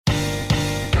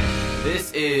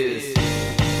This is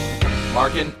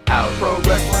Markin Out. Pro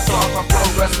Wrestling Talk by Pro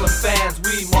Wrestling fans.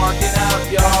 We marking out,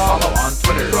 y'all. Follow on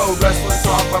Twitter. Pro Wrestling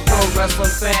Talk by Pro Wrestling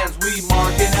fans. We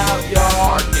marking out,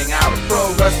 y'all. Marking Out.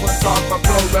 Pro Wrestling Talk by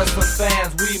Pro Wrestling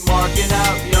fans. We marking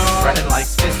out, y'all. Brennan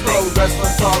likes fisting. Pro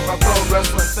Wrestling Talk by Pro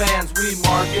Wrestling fans. We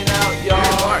marking out, y'all.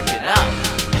 We're marking out.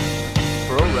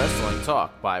 Pro Wrestling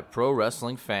Talk by Pro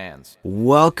Wrestling fans.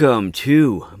 Welcome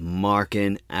to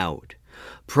Markin Out.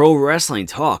 Pro Wrestling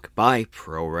Talk by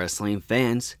Pro Wrestling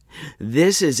fans.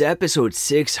 This is episode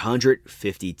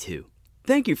 652.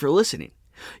 Thank you for listening.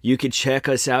 You can check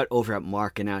us out over at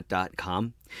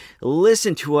markinout.com.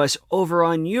 Listen to us over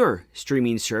on your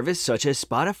streaming service such as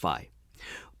Spotify.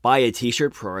 Buy a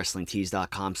t-shirt,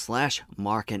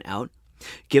 prowrestlingtees.com/markinout.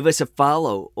 Give us a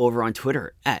follow over on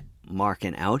Twitter at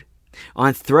markinout.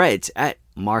 On Threads at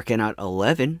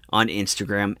markinout11, on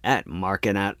Instagram at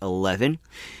markinout11,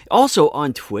 also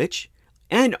on Twitch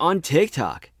and on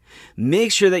TikTok.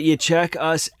 Make sure that you check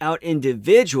us out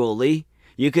individually.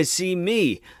 You can see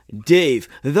me, Dave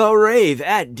the Rave,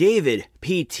 at David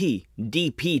PT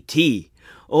DPT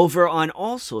over on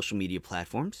all social media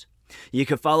platforms. You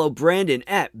can follow Brandon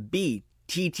at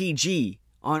BTTG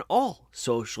on all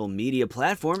social media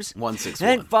platforms.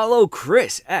 161. And follow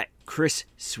Chris at Chris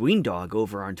Sweendog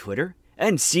over on Twitter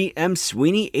and CM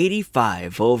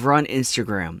Sweeney85 over on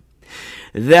Instagram.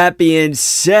 That being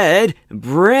said,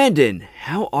 Brandon,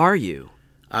 how are you?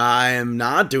 I am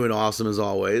not doing awesome as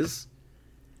always.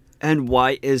 And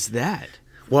why is that?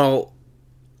 Well,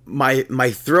 my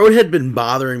throat had been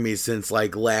bothering me since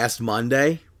like last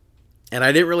Monday, and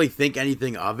I didn't really think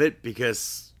anything of it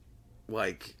because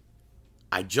like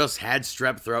I just had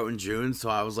strep throat in June, so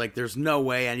I was like, there's no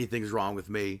way anything's wrong with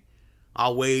me.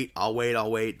 I'll wait.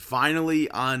 Finally,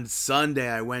 on Sunday,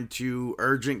 I went to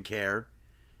urgent care,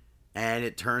 and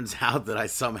it turns out that I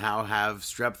somehow have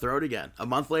strep throat again. A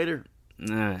month later.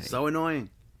 So annoying.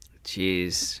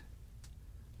 Jeez.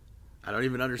 I don't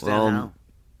even understand how.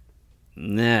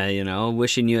 Nah,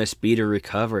 wishing you a speedy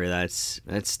recovery. That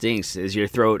stinks. Is your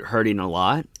throat hurting a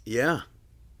lot? Yeah.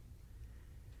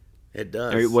 It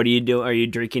does. What do you do? Are you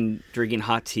drinking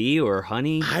hot tea or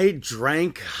honey? I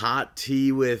drank hot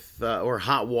tea with, or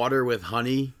hot water with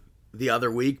honey the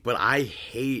other week, but I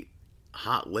hate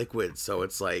hot liquids, so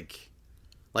it's like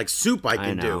soup I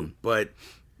can do, but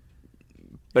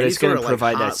it's going to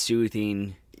provide hot, that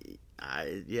soothing.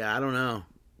 I don't know.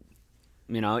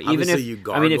 Even obviously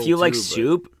if you like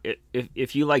soup,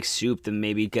 if you like soup, then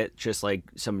maybe get just like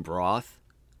some broth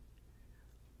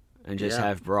and just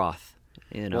have broth.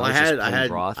 Well,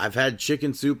 I've had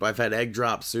chicken soup. I've had egg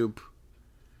drop soup.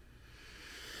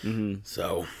 Mm-hmm.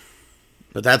 So,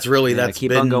 but that's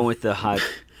keep on going with the hot.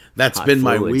 That's hot been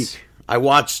fluids. my week. I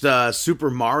watched Super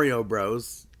Mario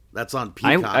Bros. That's on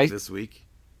Peacock this week.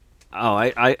 Oh,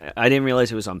 I didn't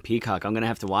realize it was on Peacock. I'm gonna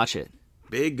have to watch it.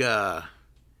 Big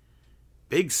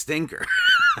stinker.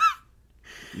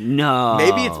 No.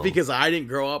 Maybe it's because I didn't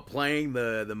grow up playing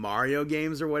the Mario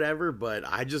games or whatever, but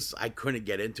I couldn't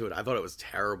get into it. I thought it was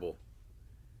terrible.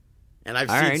 And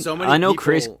I've seen so many people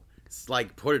Chris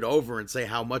put it over and say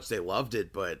how much they loved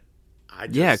it, but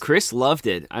Chris loved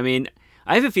it. I mean,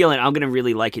 I have a feeling I'm going to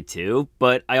really like it too,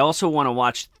 but I also want to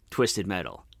watch Twisted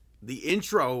Metal. The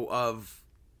intro of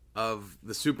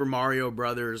the Super Mario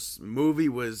Brothers movie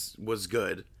was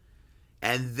good.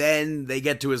 And then they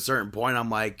get to a certain point, I'm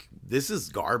like, this is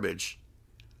garbage.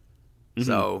 Mm-hmm.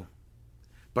 So,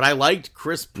 but I liked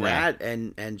Chris Pratt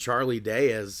and Charlie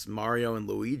Day as Mario and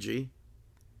Luigi.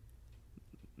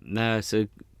 No, it's a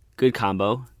good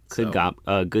combo. Good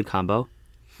combo.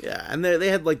 Yeah, and they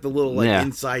had like the little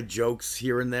inside jokes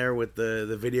here and there with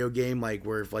the video game, like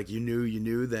where if like you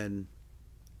knew, then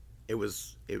it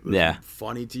was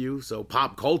funny to you. So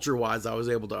pop culture wise, I was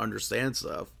able to understand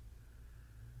stuff.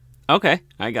 Okay,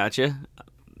 I got you.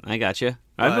 I've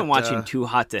been watching Too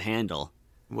Hot to Handle.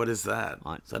 What is that?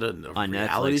 Is that a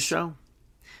reality Netflix. show?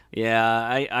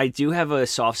 Yeah, I do have a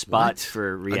soft spot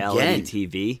for reality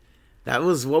TV.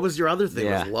 What was your other thing?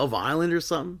 Yeah. Was Love Island or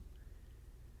something?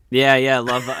 Yeah,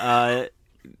 Love.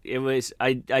 It was.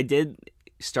 I did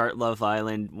start Love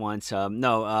Island once.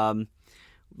 Love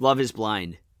is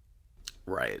Blind.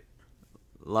 Right.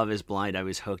 Love is Blind I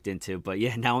was hooked into, but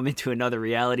now I'm into another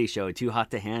reality show, Too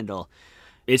Hot to Handle.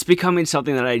 It's becoming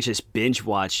something that I just binge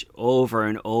watch over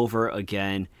and over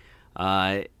again,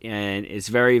 and it's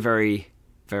very, very,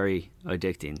 very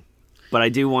addicting. But I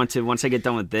do want to, once I get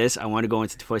done with this, I want to go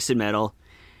into Twisted Metal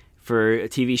for a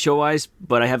TV show wise,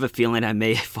 but I have a feeling I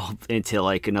may fall into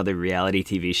like another reality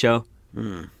TV show.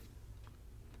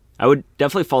 I would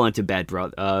definitely fall into Big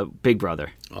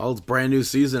Brother. Oh, it's brand new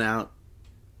season out.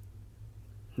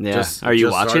 Yeah. Are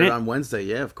you watching it on Wednesday?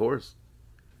 Yeah, of course.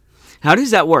 How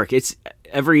does that work? It's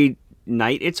every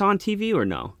night it's on TV or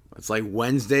no? It's like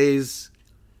Wednesdays,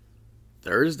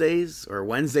 Thursdays, or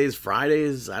Wednesdays,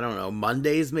 Fridays. I don't know.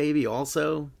 Mondays maybe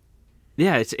also.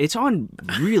 Yeah, it's on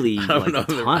really.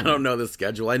 I don't know the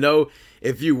schedule. I know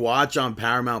if you watch on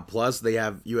Paramount Plus,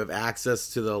 you have access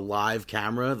to the live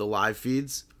camera, the live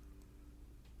feeds.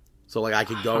 So like I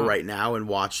could go right now and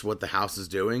watch what the house is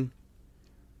doing,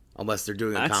 unless they're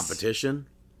doing a competition.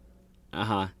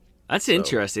 That's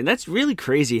interesting. That's really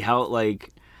crazy.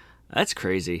 That's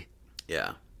crazy.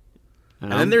 Yeah.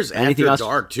 And then there's After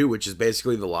Dark too, which is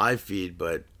basically the live feed,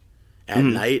 but at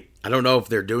night. I don't know if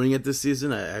they're doing it this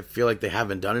season. I feel like they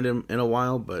haven't done it in a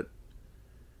while, but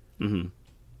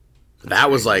that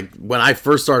was like when I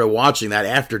first started watching that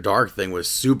After Dark thing was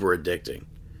super addicting.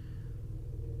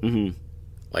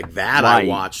 Like that, I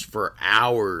watched for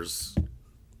hours.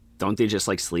 Don't they just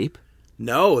like sleep?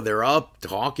 No, they're up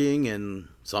talking and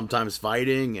sometimes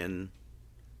fighting and.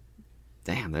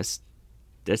 Damn,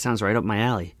 that sounds right up my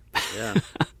alley. Yeah.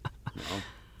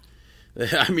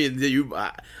 I mean,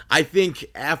 I think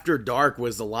After Dark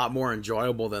was a lot more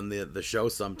enjoyable than the show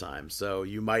sometimes. So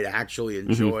you might actually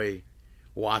enjoy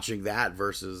watching that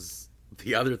versus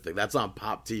the other thing. That's on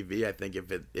Pop TV, I think,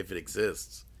 if it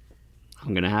exists.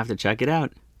 I'm gonna have to check it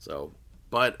out. So,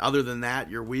 but other than that,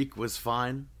 your week was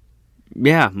fine?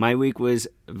 Yeah, my week was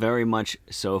very much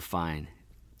so fine.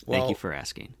 Thank you for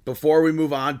asking. Before we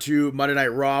move on to Monday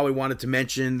Night Raw, we wanted to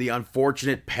mention the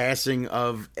unfortunate passing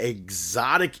of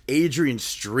exotic Adrian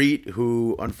Street,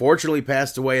 who unfortunately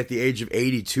passed away at the age of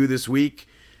 82 this week.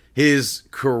 His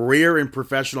career in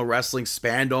professional wrestling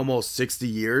spanned almost 60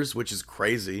 years, which is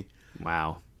crazy.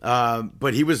 Wow.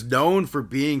 But he was known for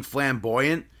being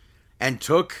flamboyant and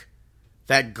took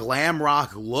that glam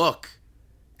rock look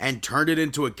and turned it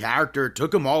into a character. It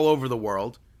took him all over the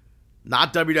world.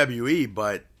 Not WWE,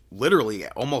 but literally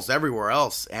almost everywhere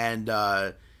else. And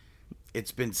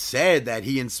it's been said that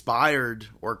he inspired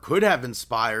or could have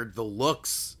inspired the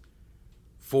looks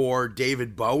for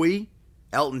David Bowie,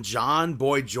 Elton John,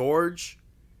 Boy George,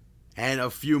 and a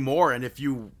few more. And if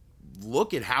you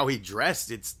look at how he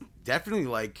dressed, it's definitely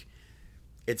like,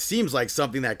 it seems like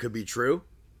something that could be true.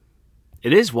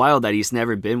 It is wild that he's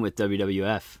never been with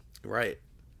WWF. Right.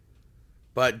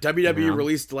 But WWE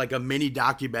released like a mini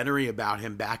documentary about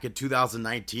him back in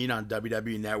 2019 on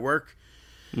WWE Network.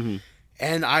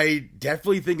 And I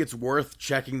definitely think it's worth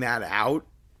checking that out.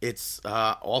 It's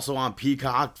also on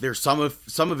Peacock. There's some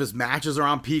of his matches are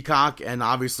on Peacock and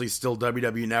obviously still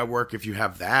WWE Network if you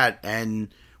have that. And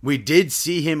we did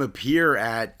see him appear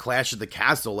at Clash of the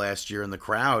Castle last year in the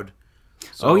crowd.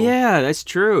 So, oh yeah, that's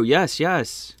true. Yes.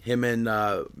 Him and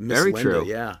Miss Linda, true.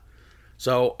 Yeah.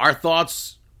 So our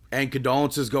thoughts and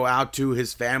condolences go out to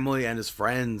his family and his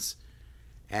friends.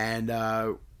 And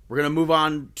we're going to move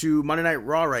on to Monday Night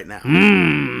Raw right now.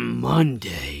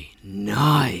 Monday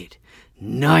Night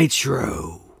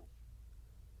Nitro.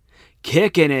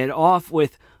 Kicking it off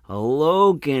with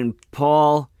Logan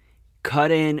Paul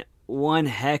cutting one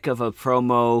heck of a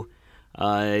promo.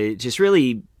 Just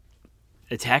really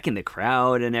attacking the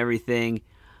crowd and everything.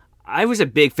 I was a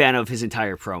big fan of his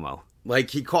entire promo.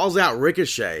 Like, he calls out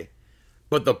Ricochet,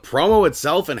 but the promo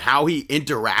itself and how he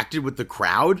interacted with the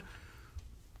crowd,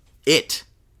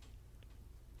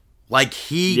 like,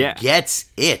 he gets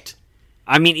it.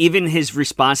 I mean, even his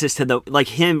responses to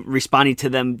him responding to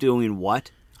them doing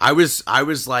what? I was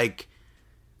like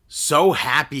so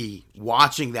happy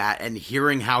watching that and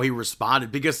hearing how he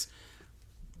responded, because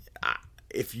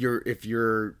if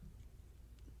you're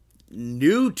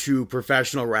new to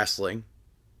professional wrestling,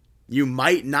 you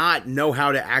might not know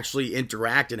how to actually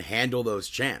interact and handle those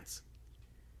chants.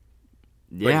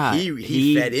 Yeah, but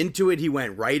he fed into it. He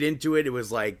went right into it. It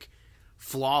was like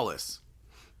flawless.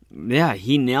 Yeah,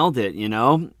 he nailed it, you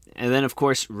know? And then, of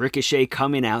course, Ricochet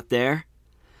coming out there,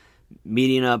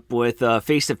 meeting up with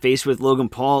face-to-face with Logan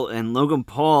Paul. And Logan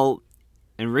Paul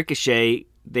and Ricochet,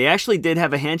 they actually did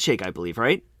have a handshake, I believe,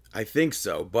 right? I think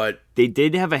so, but... They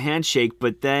did have a handshake,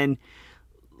 but then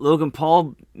Logan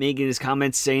Paul making his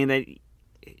comments saying that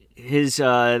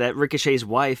that Ricochet's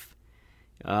wife...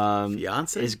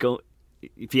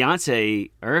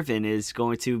 Fiance Irvin is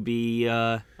going to be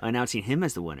announcing him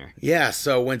as the winner. Yeah,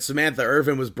 so when Samantha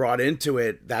Irvin was brought into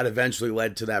it, that eventually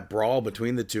led to that brawl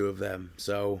between the two of them.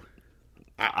 So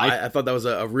I thought that was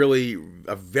a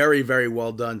very, very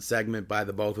well done segment by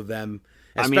the both of them,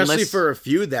 especially for a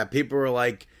feud that people were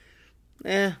like,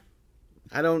 I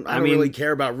don't really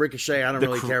care about Ricochet. I don't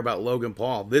really care about Logan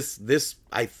Paul. This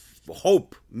I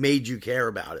hope made you care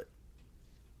about it.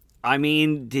 I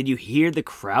mean, did you hear the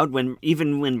crowd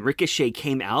even when Ricochet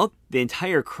came out? The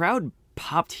entire crowd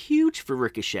popped huge for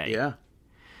Ricochet. Yeah.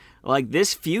 Like,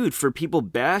 this feud, for people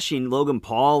bashing Logan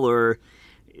Paul or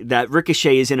that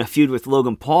Ricochet is in a feud with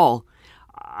Logan Paul,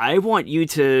 I want you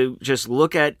to just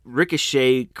look at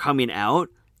Ricochet coming out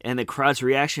and the crowd's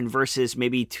reaction versus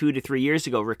maybe 2 to 3 years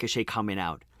ago Ricochet coming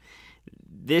out.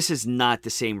 This is not the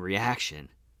same reaction.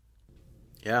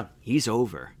 Yeah. He's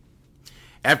over.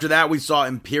 After that, we saw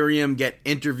Imperium get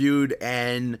interviewed,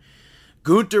 and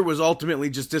Gunther was ultimately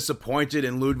just disappointed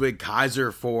in Ludwig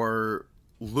Kaiser for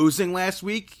losing last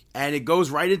week. And it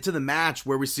goes right into the match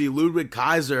where we see Ludwig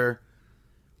Kaiser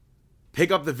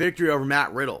pick up the victory over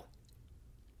Matt Riddle,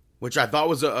 which I thought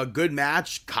was a good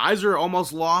match. Kaiser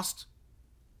almost lost.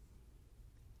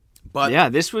 But yeah,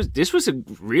 this was a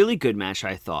really good match,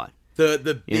 I thought.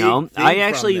 The big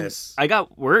thing from this, I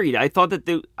got worried. I thought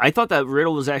that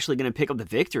Riddle was actually going to pick up the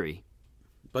victory.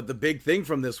 But the big thing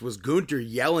from this was Gunther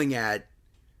yelling at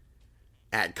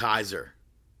Kaiser.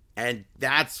 And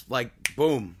that's like,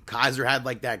 boom. Kaiser had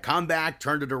like that comeback,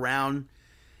 turned it around.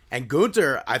 And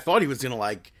Gunther, I thought he was going to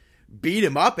like beat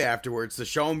him up afterwards to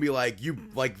show him, be like,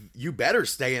 you better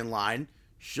stay in line.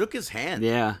 Shook his hand.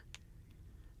 Yeah.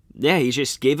 Yeah, he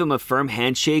just gave him a firm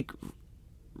handshake.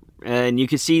 And you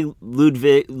could see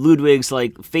Ludwig's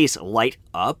like face light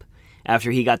up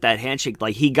after he got that handshake.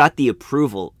 Like, he got the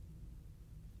approval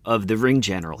of the ring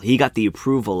general. He got the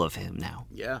approval of him now.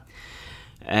 Yeah.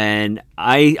 And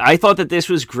I thought that this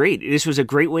was great. This was a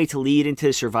great way to lead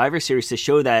into Survivor Series to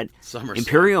show that SummerSlam.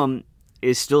 Imperium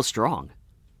is still strong.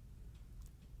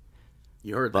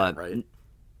 You heard that, right?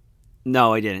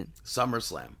 No, I didn't.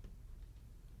 SummerSlam.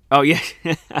 Oh, yeah.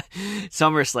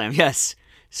 SummerSlam, yes.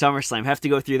 SummerSlam. Have to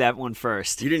go through that one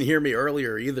first. You didn't hear me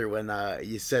earlier either when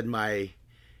you said my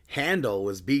handle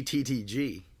was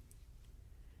BTTG.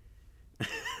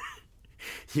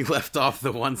 You left off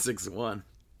the 161.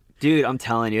 Dude, I'm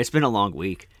telling you, it's been a long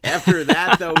week. After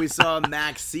that, though, we saw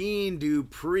Maxine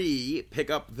Dupree pick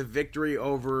up the victory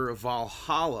over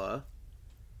Valhalla.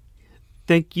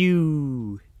 Thank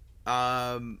you.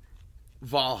 Valhalla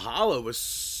was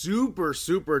super,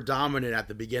 super dominant at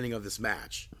the beginning of this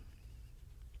match.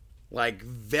 Like,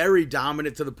 very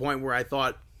dominant to the point where I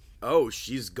thought, oh,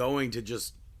 she's going to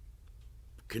just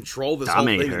control this whole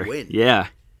thing and win. Yeah.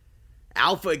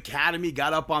 Alpha Academy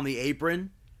got up on the apron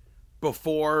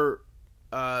before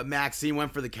Maxine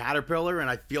went for the Caterpillar, and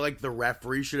I feel like the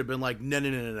referee should have been like,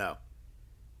 no.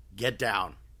 Get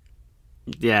down.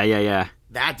 Yeah.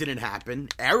 That didn't happen.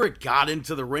 Eric got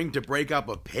into the ring to break up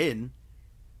a pin,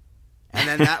 and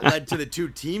then that led to the two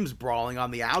teams brawling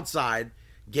on the outside.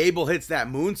 Gable hits that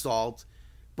moonsault,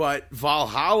 but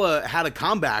Valhalla had a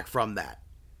comeback from that.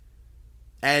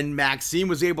 And Maxine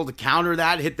was able to counter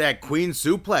that, hit that Queen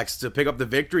suplex to pick up the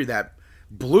victory that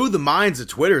blew the minds of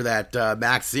Twitter that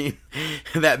Maxine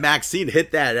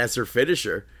hit that as her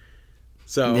finisher.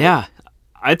 So yeah,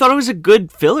 I thought it was a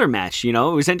good filler match. You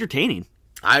know, it was entertaining.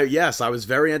 I was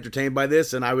very entertained by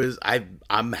this, and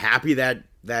I'm happy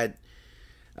that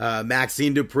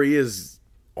Maxine Dupree is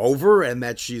over and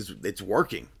that it's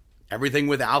working. Everything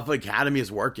with Alpha Academy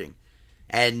is working.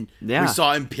 And we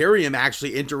saw Imperium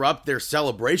actually interrupt their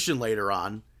celebration later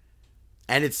on.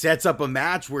 And it sets up a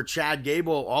match where Chad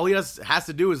Gable, all he has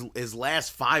to do is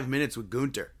last 5 minutes with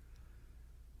Gunther.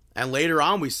 And later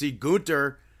on, we see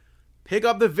Gunther pick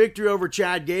up the victory over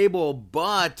Chad Gable,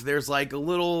 but there's like a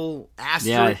little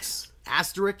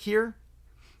asterisk here.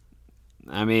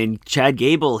 I mean, Chad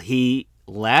Gable, he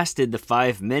lasted the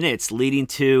 5 minutes, leading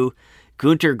to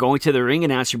Gunther going to the ring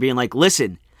announcer being like,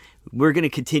 listen, we're going to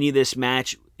continue this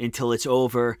match until it's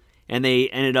over. And they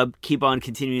ended up keep on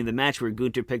continuing the match where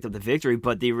Gunther picked up the victory.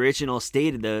 But the original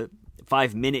stated the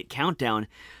 5 minute countdown,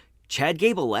 Chad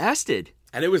Gable lasted.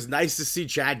 And it was nice to see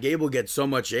Chad Gable get so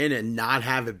much in and not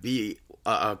have it be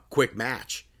a quick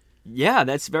match. Yeah,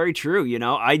 that's very true. You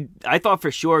know, I thought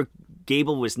for sure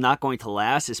Gable was not going to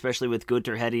last, especially with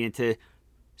Gunther heading into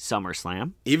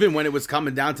SummerSlam. Even when it was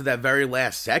coming down to that very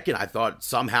last second, I thought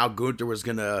somehow Gunther was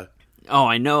going to... Oh,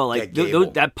 I know. Like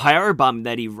that powerbomb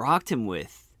that he rocked him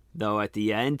with, though, at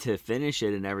the end to finish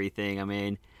it and everything. I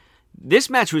mean, this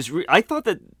match was... I thought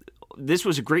that this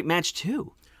was a great match,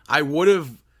 too. I would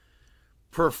have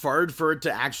preferred for it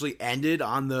to actually end it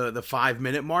on the 5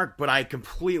 minute mark, but I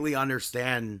completely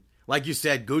understand. Like you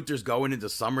said, Gunther's going into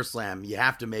SummerSlam. You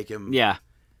have to make him... Yeah.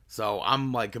 So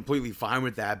I'm like completely fine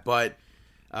with that, but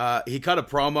he cut a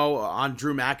promo on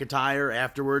Drew McIntyre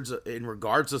afterwards in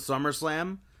regards to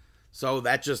SummerSlam. So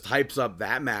that just hypes up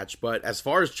that match. But as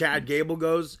far as Chad Gable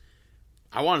goes,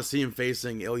 I want to see him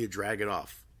facing Ilya Dragunov.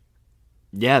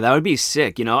 Yeah, that would be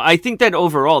sick. I think that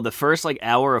overall, the first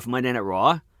hour of Monday Night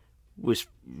Raw was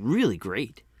really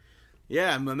great.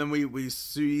 Yeah, and then we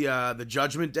see the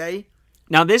Judgment Day.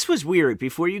 Now, this was weird.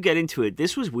 Before you get into it,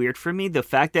 this was weird for me. The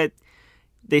fact that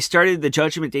they started the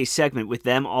Judgment Day segment with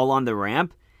them all on the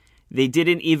ramp. They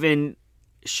didn't even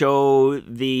show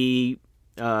the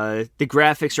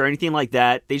graphics or anything like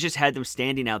that. They just had them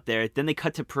standing out there. Then they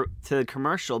cut to the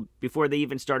commercial before they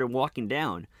even started walking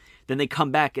down. Then they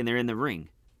come back and they're in the ring.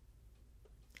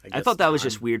 I thought that was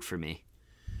just weird for me.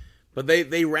 But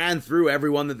they ran through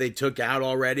everyone that they took out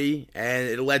already, and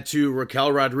it led to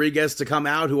Raquel Rodriguez to come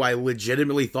out, who I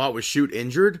legitimately thought was shoot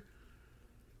injured.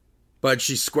 But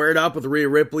she squared up with Rhea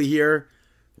Ripley here.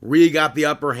 Rhea got the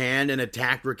upper hand and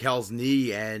attacked Raquel's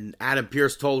knee, and Adam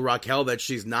Pearce told Raquel that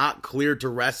she's not cleared to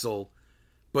wrestle,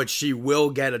 but she will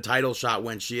get a title shot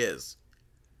when she is.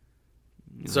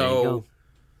 So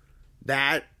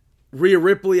that Rhea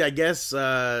Ripley, I guess,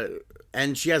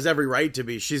 and she has every right to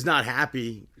be. She's not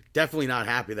happy. Definitely not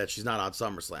happy that she's not on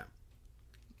SummerSlam.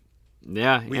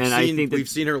 Yeah, I think we've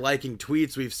seen her liking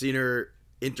tweets. We've seen her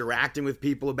interacting with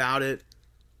people about it.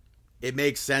 It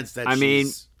makes sense that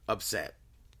she's upset.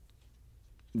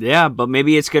 Yeah, but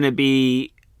maybe it's going to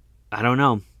be, I don't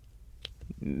know.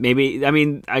 Maybe,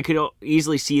 I could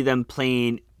easily see them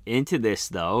playing into this,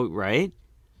 though, right?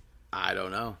 I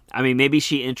don't know. Maybe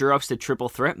she interrupts the triple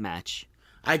threat match.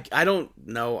 I don't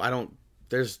know.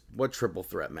 There's what triple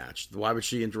threat match? Why would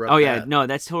she interrupt? Oh yeah, no,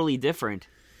 that's totally different.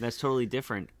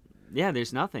 Yeah,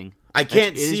 there's nothing. I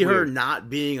can't see her not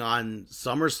being on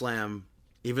SummerSlam,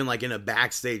 even in a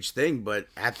backstage thing. But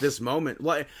at this moment,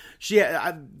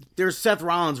 there's Seth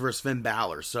Rollins versus Finn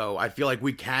Balor, so I feel like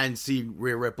we can see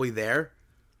Rhea Ripley there.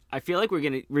 I feel like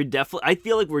we're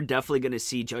definitely gonna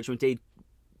see Judgment Day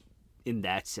in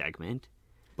that segment.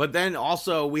 But then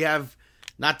also we have.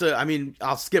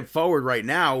 I'll skip forward right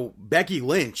now. Becky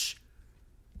Lynch.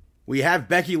 We have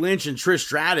Becky Lynch and Trish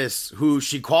Stratus, who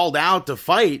she called out to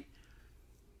fight.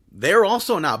 They're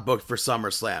also not booked for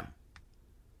SummerSlam.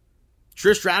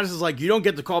 Trish Stratus is like, you don't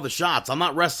get to call the shots. I'm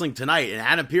not wrestling tonight. And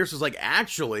Adam Pearce is like,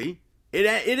 actually, it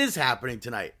is happening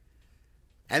tonight.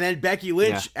 And then Becky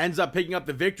Lynch ends up picking up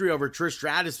the victory over Trish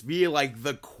Stratus via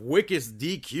the quickest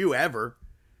DQ ever.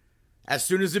 As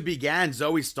soon as it began,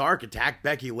 Zoe Stark attacked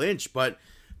Becky Lynch, but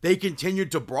they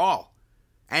continued to brawl.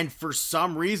 And for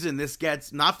some reason,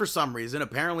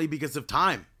 apparently because of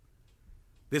time,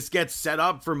 this gets set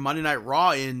up for Monday Night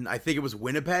Raw in, I think it was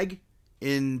Winnipeg,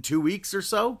 in 2 weeks or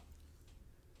so.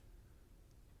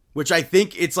 Which I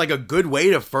think it's a good way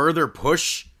to further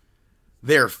push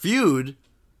their feud.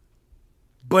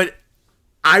 But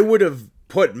I would have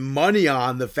put money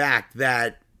on the fact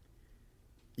that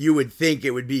you would think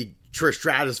it would be Trish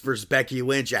Stratus versus Becky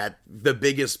Lynch at the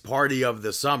biggest party of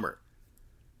the summer.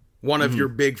 One of your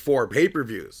big four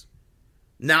pay-per-views.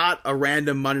 Not a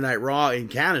random Monday Night Raw in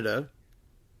Canada.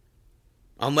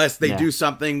 Unless they do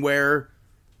something where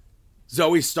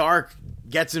Zoe Stark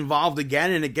gets involved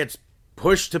again and it gets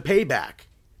pushed to Payback.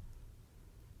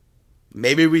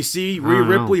 Maybe we see Rhea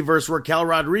Ripley versus Raquel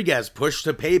Rodriguez pushed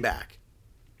to Payback.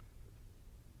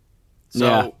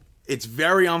 So it's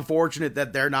very unfortunate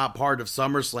that they're not part of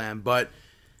SummerSlam, but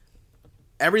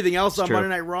everything else on Monday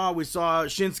Night Raw, we saw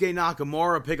Shinsuke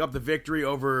Nakamura pick up the victory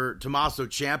over Tommaso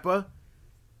Ciampa.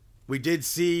 We did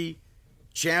see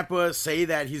Ciampa say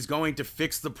that he's going to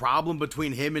fix the problem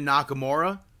between him and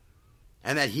Nakamura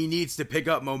and that he needs to pick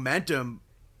up momentum.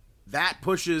 That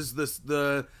pushes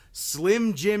the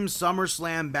Slim Jim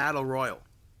SummerSlam Battle Royal.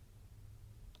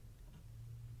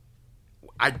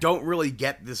 I don't really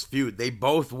get this feud. They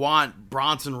both want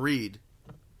Bronson Reed,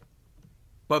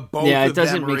 but both it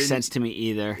doesn't make sense to me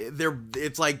either. They're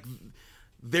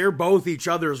both each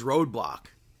other's roadblock.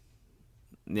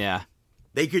 Yeah,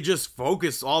 they could just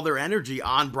focus all their energy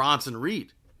on Bronson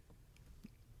Reed.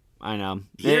 I know.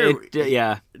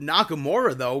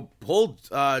 Nakamura though pulled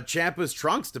Ciampa's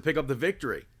trunks to pick up the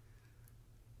victory.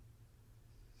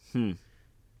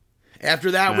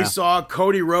 After that, we saw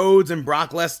Cody Rhodes and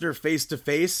Brock Lesnar face to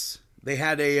face. They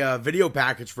had a video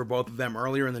package for both of them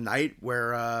earlier in the night,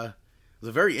 where it was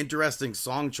a very interesting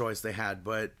song choice they had.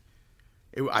 But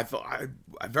I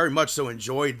very much so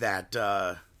enjoyed that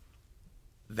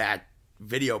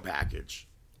video package.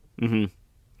 Mm-hmm.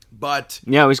 But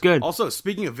yeah, it was good. Also,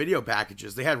 speaking of video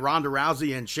packages, they had Ronda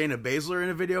Rousey and Shayna Baszler in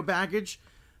a video package.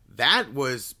 That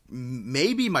was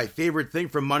maybe my favorite thing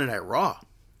from Monday Night Raw.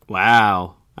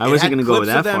 Wow. I wasn't going to go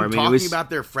that far. Talking about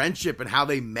their friendship and how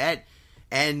they met,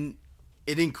 and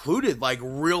it included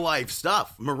real life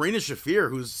stuff. Marina Shafir,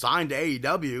 who's signed to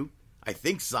AEW, I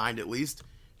think signed at least,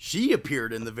 she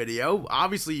appeared in the video.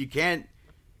 Obviously, you can't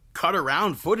cut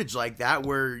around footage like that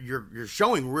where you're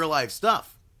showing real life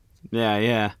stuff.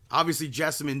 Yeah. Obviously,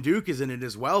 Jessamine Duke is in it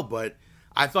as well, but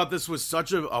I thought this was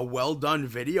such a well done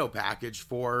video package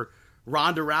for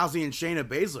Ronda Rousey and Shayna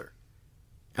Baszler.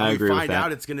 And I agree with that. We find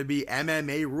out it's going to be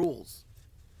MMA rules.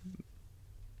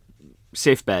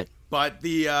 Safe bet. But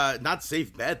the not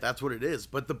safe bet, that's what it is.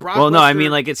 But the Brock. Well, no, Lesnar, I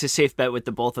mean like it's a safe bet with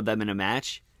the both of them in a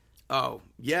match. Oh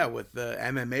yeah, with the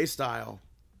MMA style.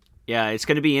 Yeah, it's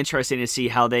going to be interesting to see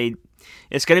how they.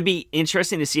 It's going to be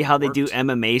interesting to see how they do Worked.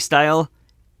 MMA style.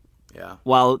 Yeah.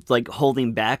 While like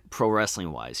holding back pro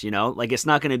wrestling wise, you know, like it's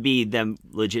not going to be them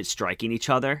legit striking each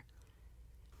other.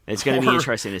 It's going to be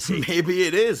interesting to see. Maybe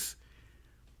it is.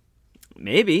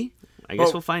 Maybe. I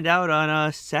guess we'll find out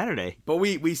on Saturday. But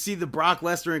we see the Brock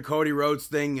Lesnar and Cody Rhodes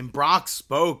thing, and Brock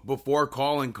spoke before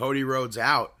calling Cody Rhodes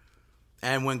out.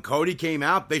 And when Cody came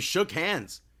out, they shook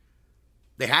hands.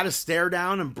 They had a stare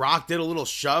down, and Brock did a little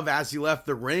shove as he left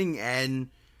the ring, and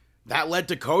that led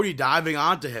to Cody diving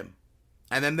onto him.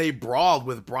 And then they brawled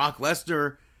with Brock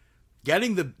Lesnar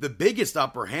getting the biggest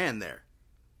upper hand there.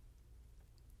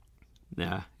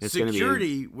 Yeah,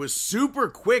 Security was super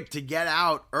quick to get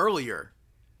out earlier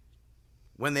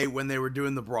when they were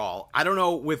doing the brawl. I don't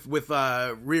know with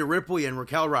Rhea Ripley and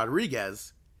Raquel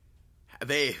Rodriguez,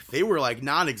 they were like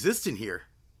non-existent here.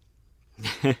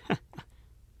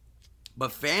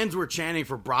 But fans were chanting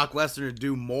for Brock Lesnar to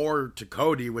do more to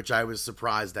Cody, which I was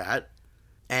surprised at.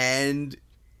 And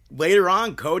later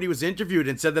on, Cody was interviewed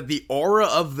and said that the aura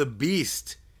of the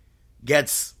beast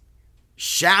gets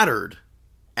shattered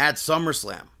at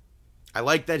SummerSlam. I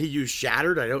like that he used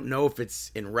shattered. I don't know if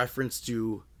it's in reference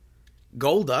to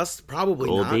Goldust. Probably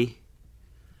Goldie.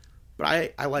 not.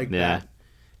 But I like that.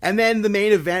 And then the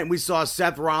main event, we saw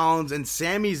Seth Rollins and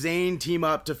Sami Zayn team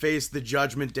up to face the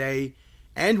Judgment Day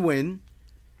and win.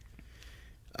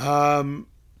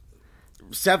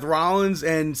 Seth Rollins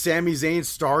and Sami Zayn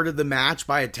started the match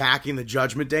by attacking the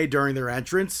Judgment Day during their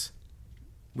entrance.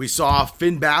 We saw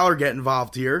Finn Balor get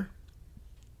involved here.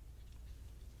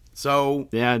 So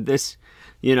yeah, this,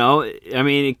 you know, I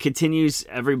mean, it continues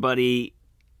everybody's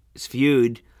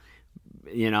feud.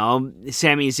 You know,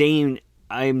 Sami Zayn,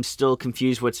 I'm still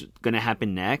confused what's going to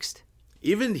happen next.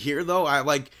 Even here, though, I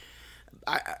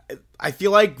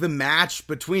feel like the match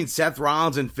between Seth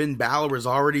Rollins and Finn Balor was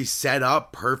already set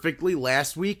up perfectly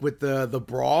last week with the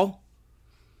brawl.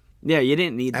 Yeah, you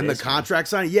didn't need and this, the contract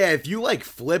signing. Yeah, if you like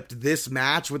flipped this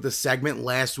match with the segment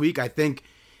last week, I think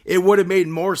it would have made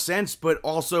more sense, but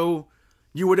also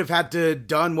you would have had to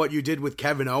done what you did with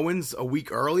Kevin Owens a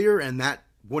week earlier, and that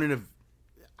wouldn't have,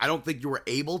 I don't think you were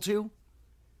able to.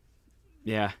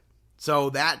 Yeah.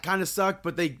 So that kind of sucked,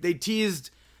 but they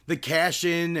teased the cash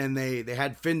in, and they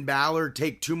had Finn Balor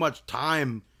take too much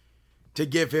time to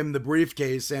give him the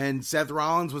briefcase, and Seth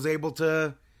Rollins was able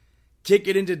to kick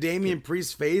it into Damian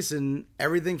Priest's face, and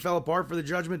everything fell apart for the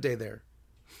Judgment Day there.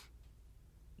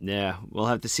 Yeah, we'll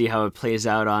have to see how it plays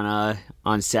out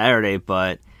on Saturday,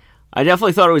 but I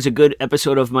definitely thought it was a good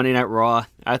episode of Monday Night Raw.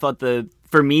 I thought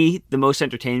for me, the most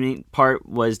entertaining part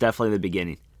was definitely the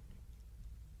beginning.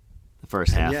 The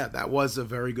first half. Yeah, that was a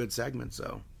very good segment,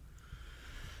 so.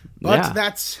 But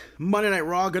that's Monday Night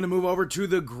Raw. Going to move over to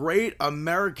the Great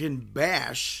American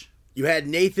Bash. You had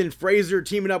Nathan Frazer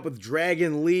teaming up with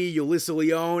Dragon Lee, Yulissa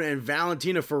Leone, and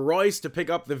Valentina Feroz to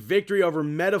pick up the victory over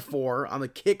Metaphor on the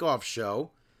kickoff show.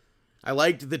 I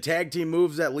liked the tag team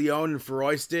moves that Leone and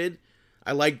Feroz did.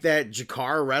 I liked that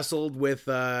Jakar wrestled with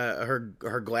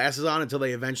her glasses on until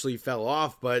they eventually fell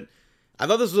off. But I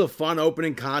thought this was a fun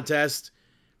opening contest.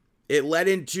 It led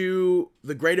into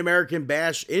the Great American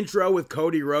Bash intro with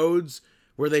Cody Rhodes,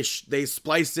 where they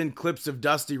spliced in clips of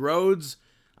Dusty Rhodes.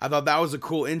 I thought that was a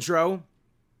cool intro.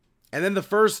 And then the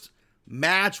first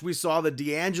match, we saw the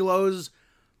D'Angelos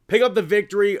pick up the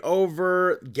victory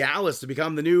over Gallus to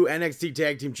become the new NXT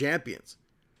Tag Team Champions.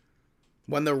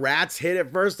 When the Rats hit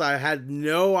at first, I had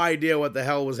no idea what the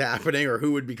hell was happening or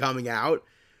who would be coming out.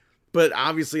 But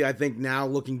obviously, I think now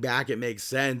looking back, it makes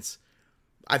sense.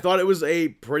 I thought it was a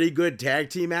pretty good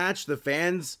tag team match. The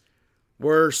fans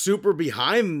were super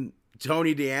behind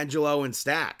Tony D'Angelo and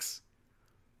Stax.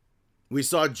 We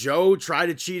saw Joe try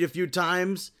to cheat a few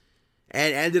times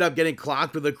and ended up getting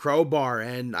clocked with a crowbar.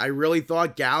 And I really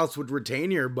thought Gallus would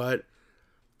retain here, but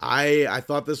I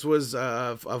thought this was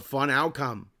a fun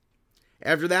outcome.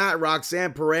 After that,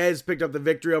 Roxanne Perez picked up the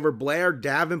victory over Blair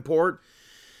Davenport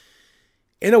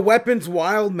in a Weapons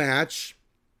Wild match.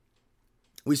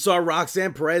 We saw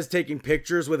Roxanne Perez taking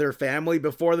pictures with her family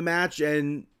before the match,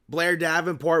 and Blair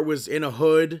Davenport was in a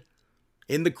hood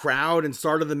in the crowd and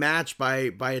started the match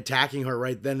by attacking her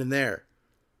right then and there.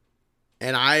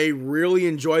 And I really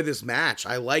enjoy this match.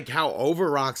 I like how over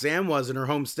Roxanne was in her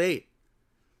home state.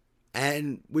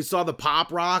 And we saw the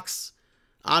pop rocks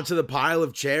onto the pile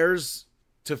of chairs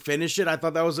to finish it. I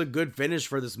thought that was a good finish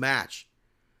for this match.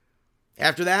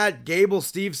 After that, Gable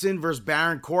Steveson versus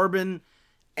Baron Corbin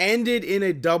ended in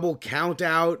a double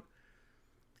countout.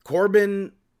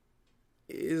 Corbin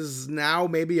is now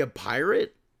maybe a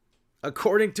pirate,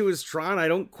 according to his Tron. I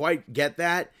don't quite get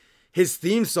that. His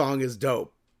theme song is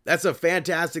dope. That's a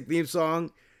fantastic theme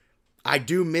song. I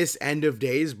do miss End of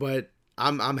Days, but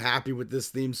I'm happy with this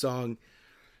theme song.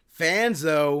 Fans,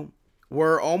 though,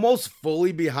 were almost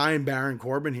fully behind Baron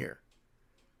Corbin here.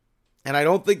 And I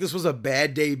don't think this was a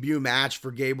bad debut match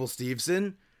for Gable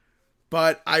Steveson,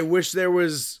 but I wish there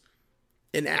was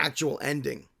an actual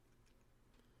ending.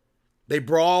 They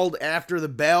brawled after the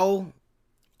bell.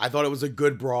 I thought it was a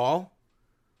good brawl,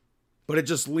 but it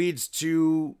just leads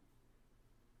to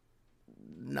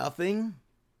nothing.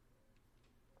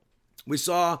 We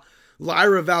saw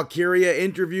Lyra Valkyria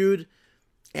interviewed,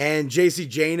 and JC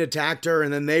Jane attacked her,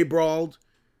 and then they brawled.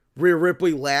 Rhea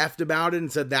Ripley laughed about it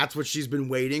and said that's what she's been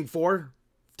waiting for,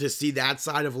 to see that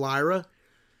side of Lyra.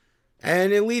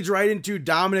 And it leads right into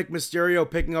Dominic Mysterio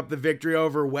picking up the victory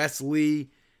over Wes Lee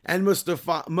and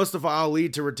Mustafa Ali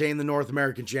to retain the North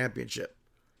American Championship.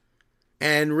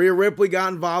 And Rhea Ripley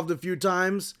got involved a few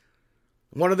times.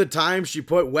 One of the times she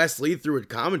put Wes Lee through a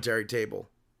commentary table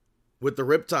with the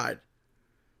Riptide.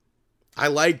 I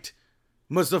liked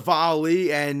Mustafa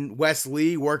Ali and Wes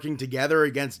Lee working together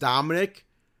against Dominic.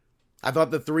 I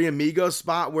thought the Three Amigos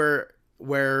spot where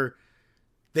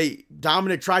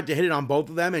Dominic tried to hit it on both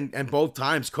of them and both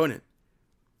times couldn't.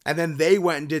 And then they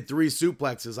went and did 3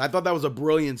 suplexes. I thought that was a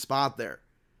brilliant spot there.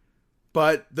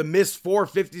 But the missed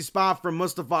 450 spot from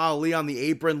Mustafa Ali on the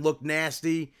apron looked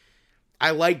nasty. I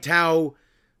liked how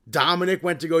Dominic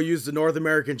went to go use the North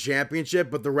American Championship,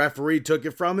 but the referee took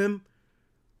it from him,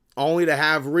 only to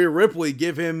have Rhea Ripley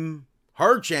give him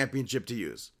her championship to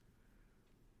use.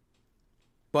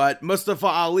 But Mustafa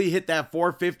Ali hit that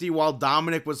 450 while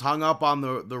Dominic was hung up on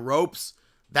the ropes.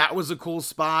 That was a cool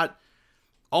spot.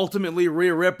 Ultimately,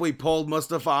 Rhea Ripley pulled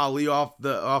Mustafa Ali off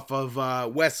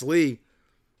of Wes Lee,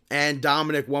 and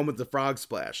Dominic won with the frog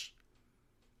splash.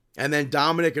 And then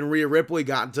Dominic and Rhea Ripley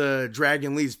got into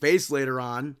Dragon Lee's face later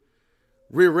on.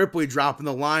 Rhea Ripley dropping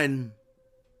the line,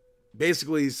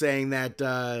 basically saying that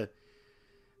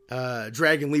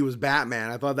Dragon Lee was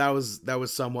Batman. I thought that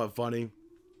was somewhat funny.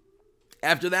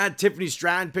 After that, Tiffany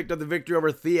Stratton picked up the victory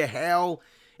over Thea Hale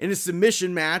in a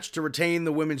submission match to retain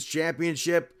the women's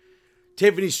championship.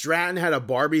 Tiffany Stratton had a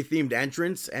Barbie-themed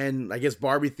entrance and I guess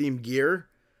Barbie-themed gear.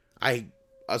 I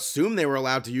assume they were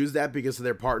allowed to use that because of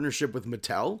their partnership with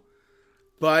Mattel.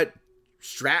 But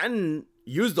Stratton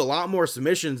used a lot more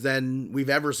submissions than we've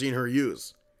ever seen her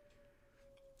use.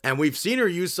 And we've seen her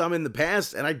use some in the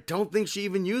past, and I don't think she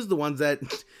even used the ones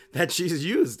that she's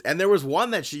used. And there was one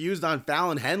that she used on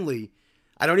Fallon Henley.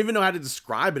 I don't even know how to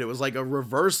describe it. It was like a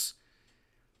reverse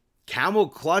camel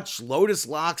clutch, lotus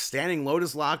lock, standing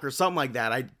lotus lock, or something like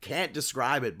that. I can't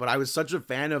describe it, but I was such a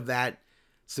fan of that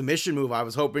submission move. I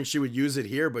was hoping she would use it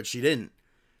here, but she didn't.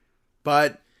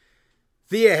 But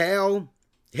Thea Hale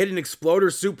hit an exploder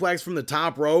suplex from the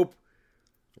top rope,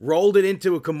 rolled it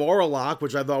into a Kimura lock,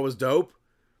 which I thought was dope.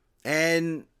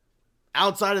 And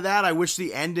outside of that, I wish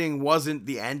the ending wasn't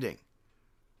the ending.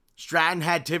 Stratton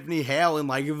had Tiffany Hale in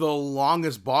like the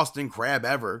longest Boston Crab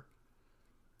ever.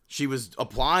 She was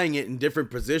applying it in different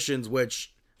positions,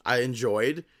 which I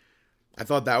enjoyed. I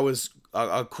thought that was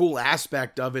a cool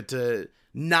aspect of it, to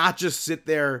not just sit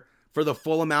there for the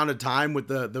full amount of time with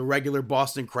the regular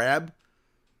Boston Crab.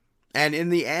 And in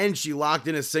the end, she locked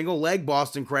in a single leg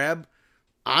Boston Crab.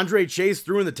 Andre Chase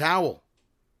threw in the towel.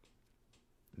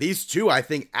 These two, I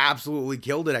think, absolutely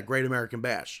killed it at Great American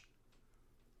Bash.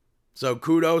 So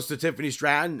kudos to Tiffany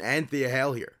Stratton and Thea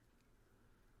Hale here.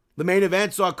 The main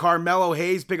event saw Carmelo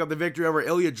Hayes pick up the victory over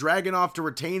Ilya Dragunov to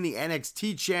retain the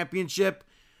NXT Championship.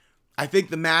 I think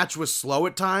the match was slow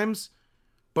at times,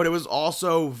 but it was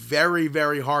also very,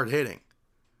 very hard hitting.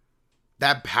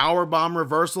 That powerbomb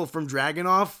reversal from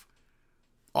Dragunov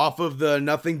off of the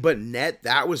nothing but net,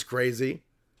 that was crazy.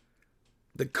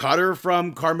 The cutter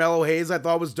from Carmelo Hayes I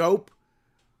thought was dope.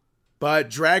 But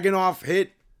Dragunov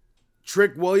hit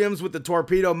Trick Williams with the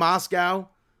Torpedo Moscow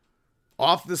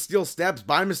off the steel steps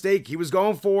by mistake. He was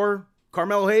going for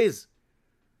Carmelo Hayes.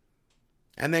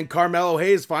 And then Carmelo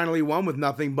Hayes finally won with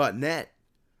nothing but net.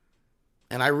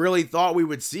 And I really thought we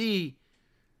would see,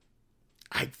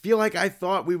 I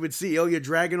thought we would see Ilya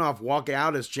Dragunov walk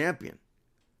out as champion.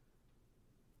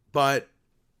 But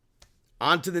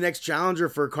on to the next challenger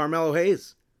for Carmelo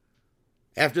Hayes.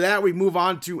 After that, we move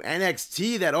on to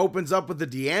NXT that opens up with the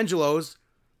D'Angelos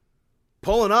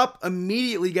pulling up,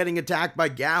 immediately getting attacked by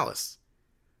Gallus.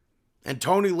 And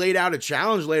Tony laid out a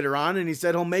challenge later on, and he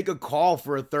said he'll make a call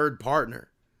for a third partner.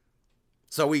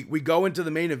 So we go into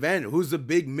the main event. Who's the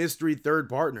big mystery third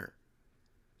partner?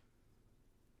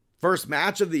 First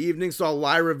match of the evening saw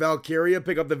Lyra Valkyria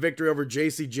pick up the victory over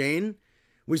JC Jane.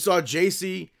 We saw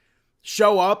JC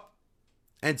show up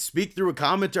and speak through a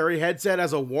commentary headset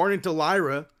as a warning to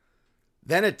Lyra,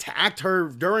 then attacked her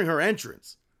during her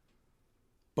entrance.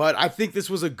 But I think this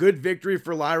was a good victory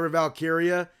for Lyra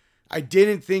Valkyria. I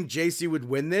didn't think JC would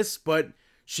win this, but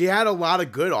she had a lot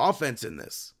of good offense in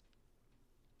this.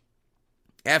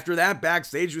 After that,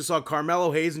 backstage, we saw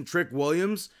Carmelo Hayes and Trick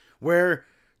Williams, where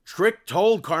Trick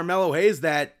told Carmelo Hayes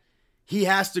that he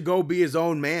has to go be his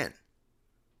own man.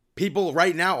 People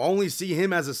right now only see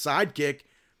him as a sidekick,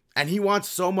 and he wants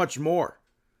so much more.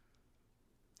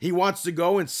 He wants to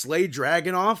go and slay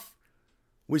Dragunov.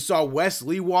 We saw Wes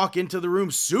Lee walk into the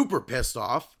room super pissed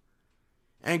off,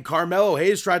 and Carmelo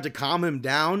Hayes tried to calm him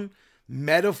down.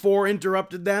 Metaphor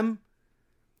interrupted them,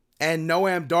 and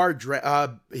Noam Dar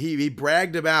he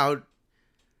bragged about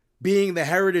being the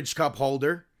Heritage Cup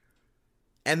holder,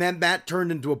 and then that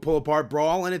turned into a pull-apart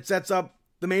brawl, and it sets up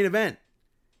the main event.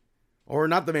 Or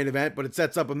not the main event, but it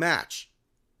sets up a match.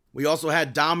 We also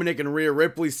had Dominic and Rhea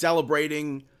Ripley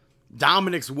celebrating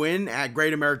Dominic's win at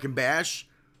Great American Bash,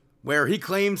 where he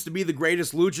claims to be the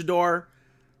greatest luchador,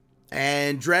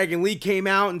 and Dragon Lee came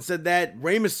out and said that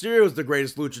Rey Mysterio is the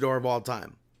greatest luchador of all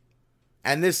time.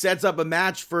 And this sets up a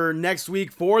match for next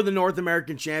week for the North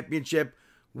American Championship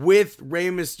with Rey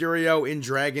Mysterio in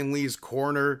Dragon Lee's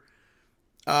corner.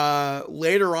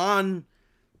 Later on,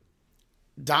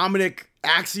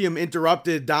 Axiom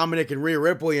interrupted Dominic and Rhea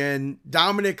Ripley, and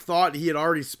Dominic thought he had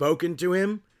already spoken to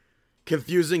him,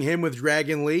 confusing him with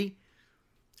Dragon Lee.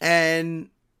 And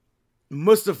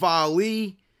Mustafa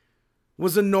Ali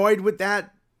was annoyed with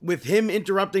that, with him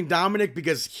interrupting Dominic,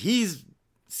 because he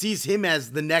sees him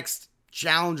as the next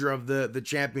challenger of the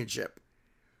championship.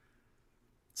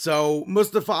 So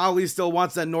Mustafa Ali still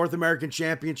wants that North American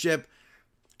Championship.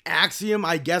 Axiom,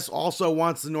 I guess, also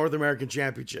wants the North American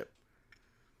Championship.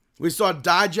 We saw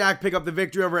Dijak pick up the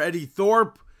victory over Eddie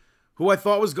Thorpe, who I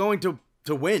thought was going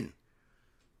to win.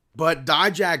 But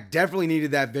Dijak definitely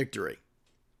needed that victory.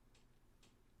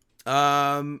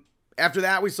 After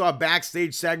that, we saw a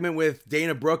backstage segment with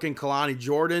Dana Brooke and Kalani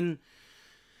Jordan,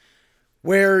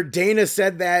 where Dana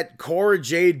said that Cora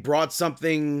Jade brought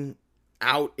something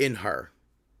out in her.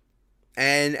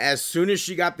 And as soon as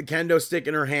she got the kendo stick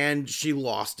in her hand, she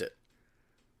lost it.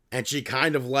 And she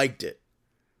kind of liked it.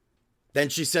 Then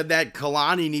she said that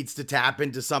Kalani needs to tap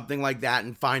into something like that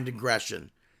and find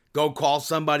aggression. Go call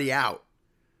somebody out.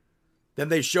 Then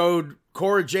they showed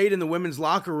Cora Jade in the women's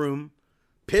locker room,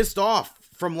 pissed off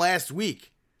from last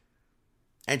week.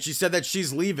 And she said that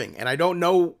she's leaving. And I don't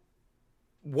know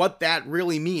what that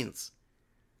really means.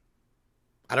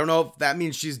 I don't know if that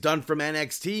means she's done from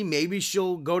NXT. Maybe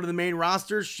she'll go to the main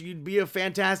roster. She'd be a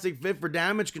fantastic fit for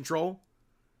Damage Control.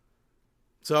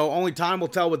 So only time will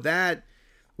tell with that.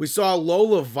 We saw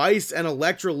Lola Vice and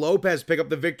Elektra Lopez pick up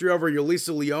the victory over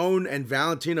Yulisa Leone and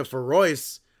Valentina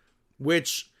Feroz,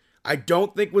 which I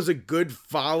don't think was a good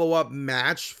follow-up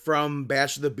match from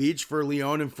Bash of the Beach for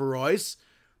Leone and Feroz,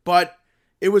 but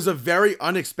it was a very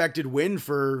unexpected win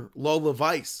for Lola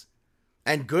Vice,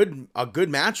 and a good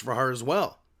match for her as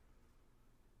well.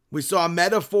 We saw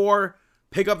Metaphor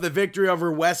pick up the victory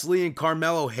over Wes Lee and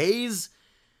Carmelo Hayes.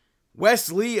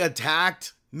 Wes Lee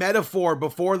attacked Metaphor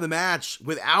before the match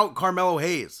without Carmelo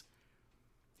Hayes.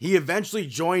 He eventually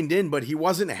joined in, but he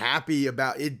wasn't happy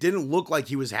about it. Didn't look like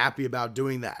he was happy about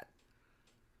doing that.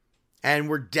 And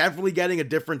we're definitely getting a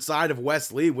different side of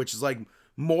Wes Lee, which is like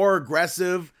more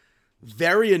aggressive,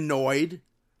 very annoyed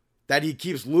that he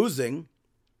keeps losing,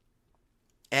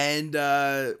 and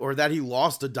or that he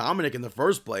lost to Dominic in the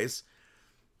first place.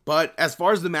 But as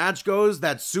far as the match goes,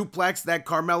 that suplex that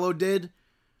Carmelo did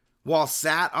while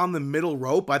sat on the middle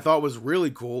rope, I thought was really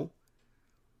cool.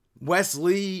 Wes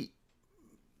Lee,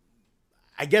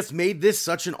 I guess, made this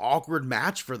such an awkward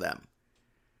match for them.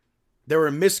 There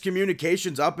were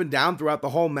miscommunications up and down throughout the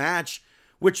whole match,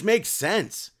 which makes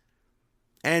sense.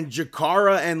 And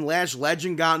Jakara and Lash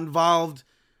Legend got involved.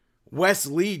 Wes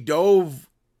Lee dove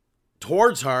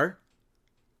towards her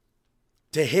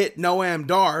to hit Noam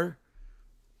Dar.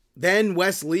 Then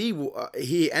Wes Lee,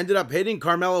 he ended up hitting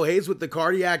Carmelo Hayes with the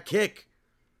cardiac kick.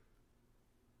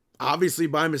 Obviously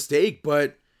by mistake,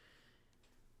 but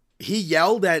he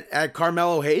yelled at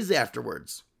Carmelo Hayes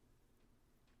afterwards.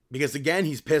 Because again,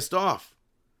 he's pissed off.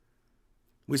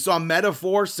 We saw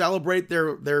Metaphor celebrate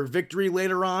their victory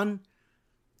later on.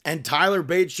 And Tyler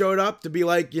Bate showed up to be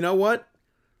like, you know what?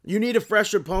 You need a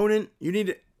fresh opponent. You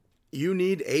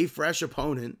need a fresh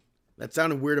opponent. That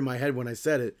sounded weird in my head when I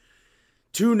said it.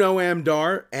 To Noam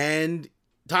Dar, and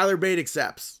Tyler Bate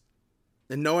accepts.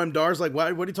 And Noam Dar's like,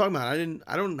 what are you talking about?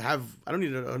 I don't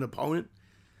need an opponent.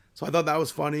 So I thought that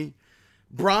was funny.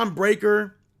 Braun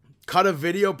Breaker cut a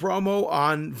video promo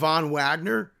on Von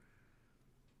Wagner.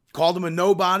 Called him a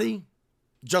nobody,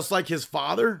 just like his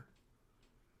father.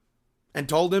 And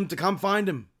told him to come find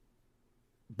him.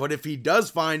 But if he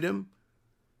does find him,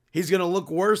 he's going to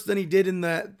look worse than he did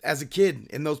as a kid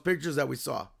in those pictures that we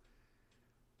saw.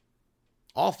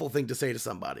 Awful thing to say to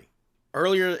somebody.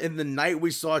 Earlier in the night,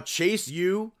 we saw Chase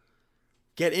U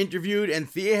get interviewed, and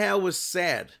Thea Hale was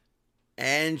sad.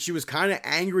 And she was kind of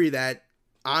angry that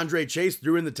Andre Chase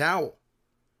threw in the towel.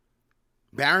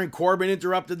 Baron Corbin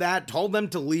interrupted that, told them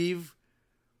to leave.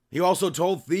 He also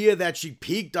told Thea that she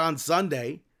peaked on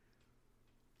Sunday.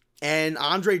 And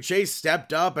Andre Chase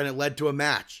stepped up, and it led to a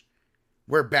match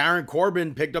where Baron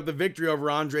Corbin picked up the victory over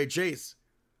Andre Chase.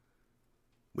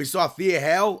 We saw Thea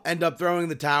Hale end up throwing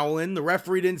the towel in. The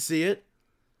referee didn't see it.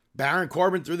 Baron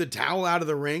Corbin threw the towel out of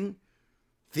the ring.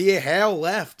 Thea Hale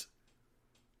left.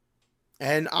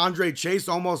 And Andre Chase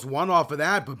almost won off of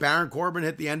that, but Baron Corbin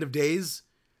hit the end of days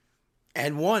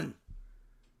and won.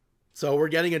 So we're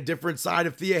getting a different side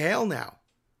of Thea Hale now.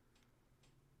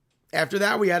 After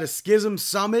that, we had a Schism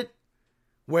Summit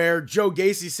where Joe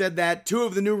Gacy said that 2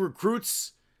 of the new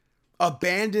recruits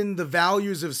abandoned the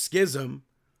values of Schism.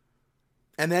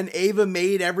 And then Ava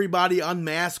made everybody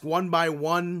unmask one by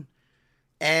one.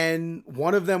 And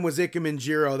one of them was Ikemen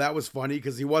Jiro. That was funny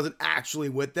because he wasn't actually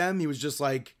with them. He was just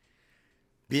like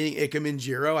being Ikemen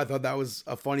Jiro. I thought that was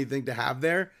a funny thing to have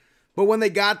there. But when they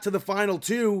got to the final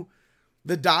 2,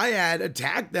 the Dyad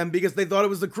attacked them because they thought it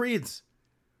was the Creeds.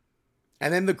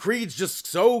 And then the Creeds just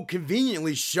so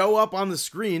conveniently show up on the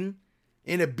screen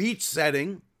in a beach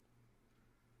setting.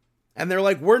 And they're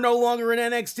like, we're no longer in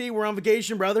NXT. We're on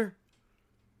vacation, brother.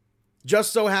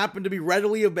 Just so happened to be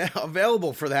readily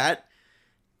available for that.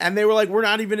 And they were like, we're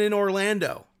not even in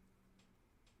Orlando.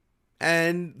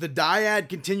 And the Dyad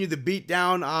continued the beat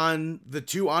down on the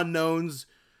 2 unknowns.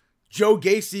 Joe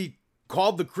Gacy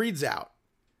called the Creeds out.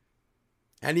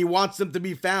 And he wants them to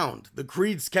be found. The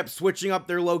Creeds kept switching up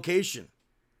their location.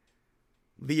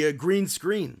 The green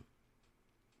screen.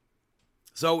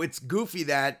 So it's goofy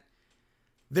that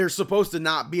they're supposed to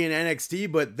not be in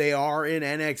NXT, but they are in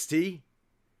NXT.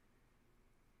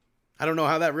 I don't know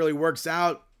how that really works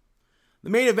out. The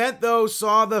main event, though,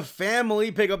 saw the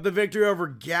family pick up the victory over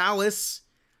Gallus,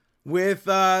 with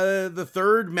the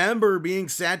third member being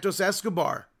Santos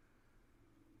Escobar.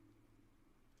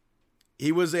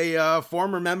 He was a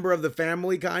former member of the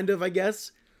family, kind of, I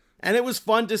guess. And it was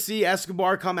fun to see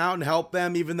Escobar come out and help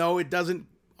them, even though it doesn't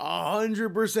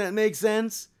 100% make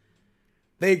sense.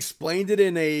 They explained it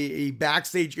in a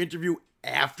backstage interview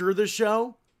after the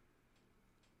show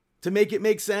to make it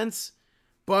make sense.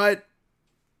 But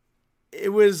it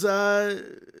was a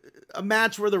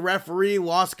match where the referee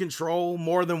lost control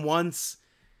more than once.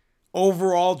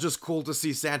 Overall, just cool to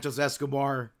see Santos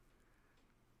Escobar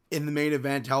in the main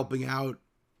event helping out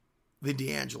the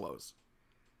D'Angelos.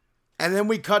 And then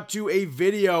we cut to a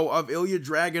video of Ilya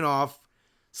Dragunov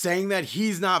saying that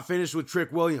he's not finished with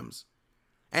Trick Williams.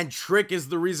 And Trick is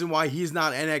the reason why he's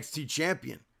not NXT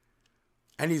champion.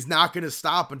 And he's not going to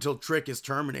stop until Trick is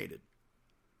terminated.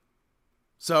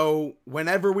 So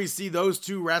whenever we see those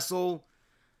 2 wrestle,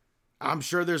 I'm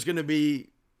sure there's going to be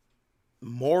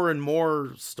more and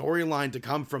more storyline to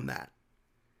come from that.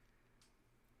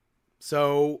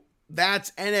 So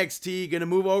that's NXT. Going to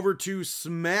move over to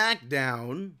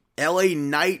SmackDown. LA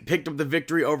Knight picked up the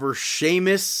victory over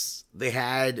Sheamus. They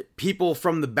had people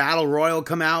from the Battle Royal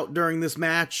come out during this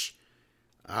match.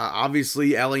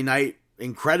 Obviously, LA Knight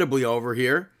incredibly over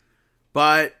here.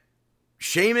 But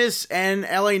Sheamus and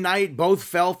LA Knight both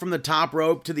fell from the top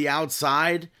rope to the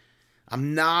outside.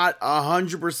 I'm not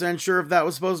 100% sure if that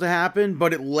was supposed to happen,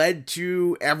 but it led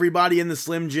to everybody in the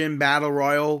Slim Jim Battle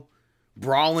Royal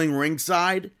brawling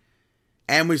ringside.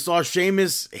 And we saw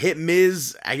Sheamus hit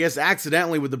Miz, I guess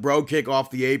accidentally, with the bro kick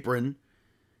off the apron.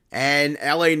 And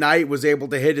LA Knight was able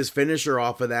to hit his finisher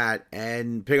off of that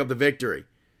and pick up the victory.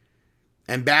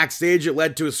 And backstage, it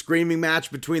led to a screaming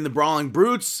match between the Brawling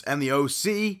Brutes and the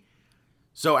OC.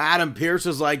 So Adam Pearce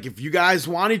was like, if you guys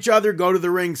want each other, go to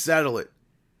the ring, settle it.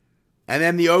 And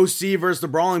then the OC versus the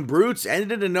Brawling Brutes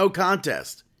ended in a no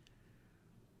contest.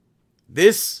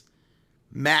 This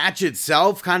match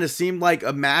itself kind of seemed like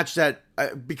a match that,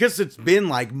 because it's been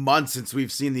like months since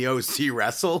we've seen the OC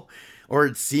wrestle, or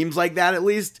it seems like that at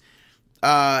least.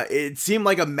 It seemed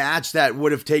like a match that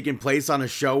would have taken place on a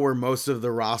show where most of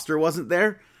the roster wasn't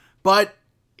there. But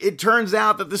it turns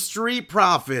out that the Street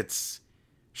Profits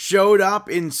showed up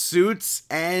in suits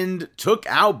and took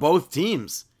out both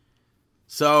teams.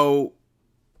 So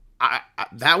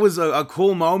that was a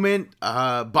cool moment.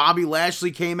 Bobby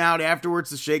Lashley came out afterwards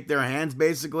to shake their hands,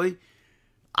 basically.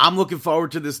 I'm looking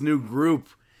forward to this new group.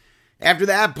 After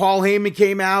that, Paul Heyman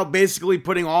came out, basically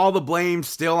putting all the blame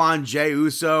still on Jey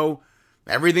Uso.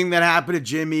 Everything that happened to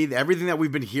Jimmy, everything that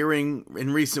we've been hearing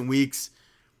in recent weeks,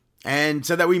 and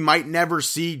said that we might never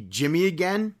see Jimmy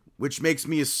again, which makes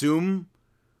me assume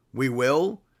we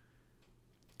will.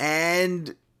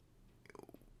 And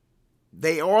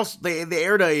they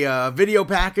aired a video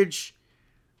package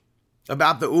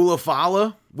about the Ula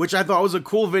Fala, which I thought was a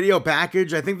cool video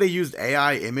package. I think they used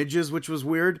AI images, which was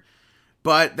weird.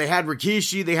 But they had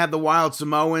Rikishi, they had the Wild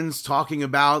Samoans talking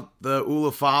about the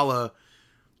Ula Fala.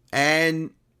 And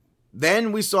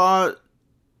then we saw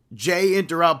Jay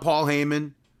interrupt Paul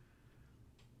Heyman.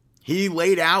 He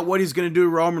laid out what he's going to do to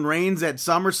Roman Reigns at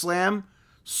SummerSlam.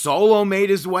 Solo made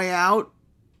his way out.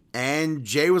 And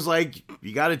Jay was like,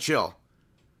 you got to chill.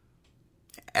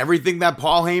 Everything that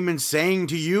Paul Heyman's saying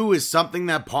to you is something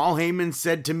that Paul Heyman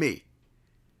said to me.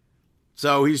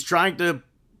 So he's trying to,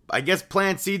 I guess,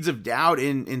 plant seeds of doubt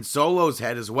in Solo's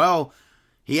head as well.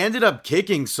 He ended up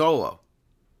kicking Solo.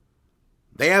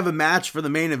 They have a match for the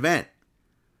main event.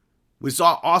 We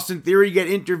saw Austin Theory get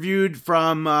interviewed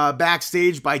from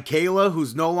backstage by Kayla,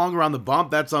 who's no longer on the bump.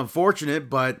 That's unfortunate,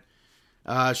 but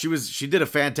she did a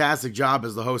fantastic job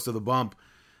as the host of the bump.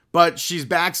 But she's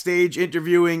backstage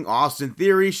interviewing Austin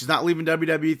Theory. She's not leaving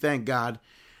WWE, thank God.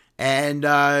 And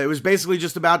it was basically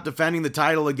just about defending the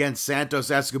title against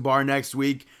Santos Escobar next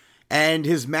week. And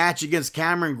his match against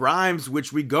Cameron Grimes,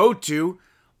 which we go to.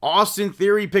 Austin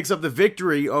Theory picks up the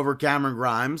victory over Cameron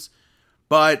Grimes.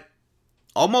 But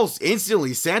almost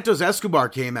instantly, Santos Escobar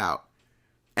came out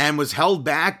and was held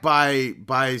back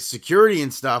by security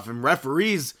and stuff and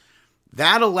referees.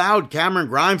 That allowed Cameron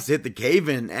Grimes to hit the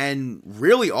cave-in and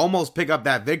really almost pick up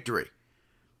that victory.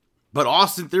 But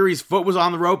Austin Theory's foot was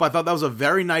on the rope. I thought that was a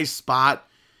very nice spot.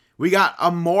 We got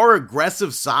a more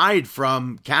aggressive side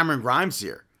from Cameron Grimes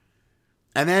here.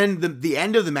 And then the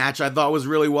end of the match I thought was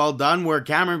really well done, where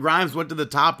Cameron Grimes went to the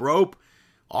top rope.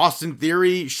 Austin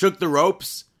Theory shook the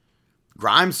ropes.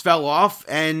 Grimes fell off,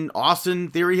 and Austin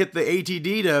Theory hit the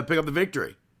ATD to pick up the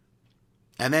victory.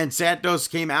 And then Santos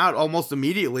came out almost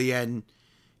immediately and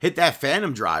hit that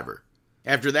Phantom Driver.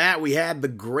 After that, we had the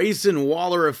Grayson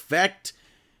Waller effect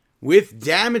with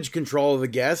damage control of the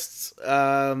guests.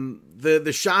 The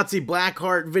Shotzi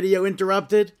Blackheart video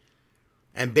interrupted.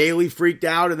 And Bayley freaked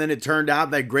out, and then it turned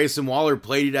out that Grayson Waller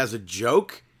played it as a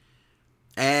joke.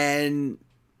 And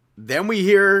then we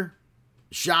hear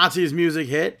Shotzi's music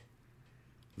hit.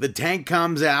 The Tank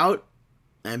comes out,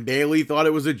 and Bayley thought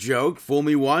it was a joke. Fool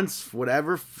me once,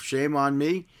 whatever, shame on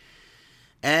me.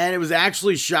 And it was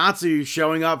actually Shotzi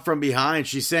showing up from behind.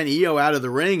 She sent Io out of the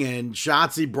ring, and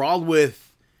Shotzi brawled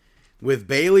with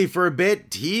Bayley for a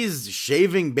bit. He's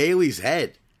shaving Bayley's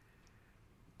head.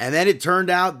 And then it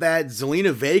turned out that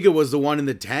Zelina Vega was the one in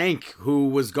the Tank who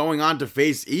was going on to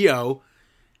face Io,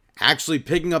 actually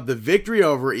picking up the victory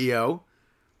over Io.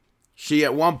 She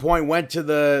at one point went to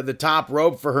the top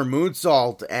rope for her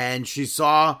moonsault, and she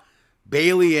saw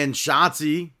Bayley and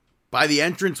Shotzi by the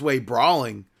entranceway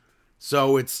brawling.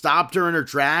 So it stopped her in her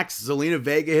tracks. Zelina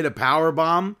Vega hit a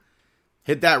powerbomb,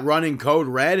 hit that running code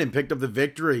red, and picked up the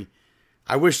victory.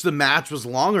 I wish the match was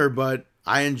longer, but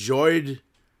I enjoyed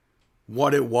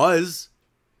what it was.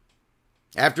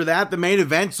 After that, the main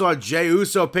event saw Jey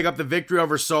Uso pick up the victory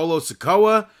over Solo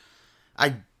Sikoa.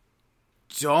 I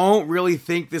don't really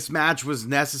think this match was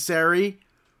necessary,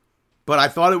 but I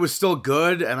thought it was still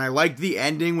good, and I liked the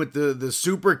ending with the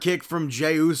super kick from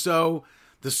Jey Uso,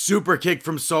 the super kick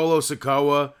from Solo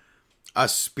Sikoa, a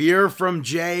spear from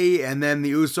Jey, and then the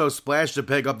Uso splash to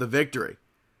pick up the victory.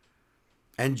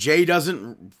 And Jey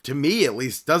doesn't, to me at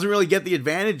least, doesn't really get the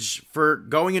advantage for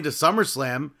going into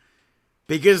SummerSlam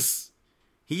because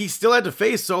he still had to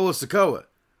face Solo Sikoa.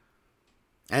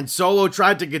 And Solo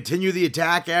tried to continue the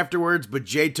attack afterwards, but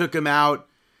Jey took him out.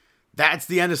 That's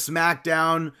the end of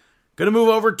SmackDown. Gonna move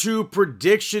over to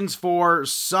predictions for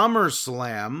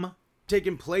SummerSlam,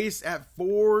 taking place at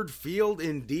Ford Field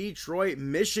in Detroit,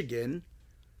 Michigan.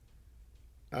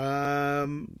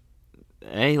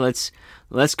 Hey,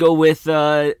 let's go with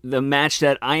the match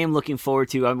that I am looking forward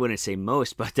to. I wouldn't say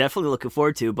most, but definitely looking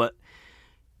forward to. But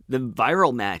the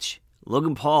viral match,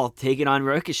 Logan Paul taking on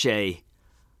Ricochet.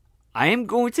 I'm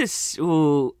going to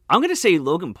say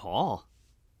Logan Paul.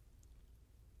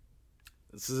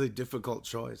 This is a difficult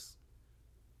choice.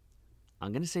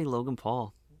 I'm going to say Logan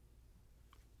Paul.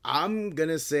 I'm going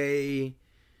to say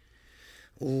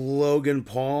Logan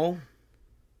Paul.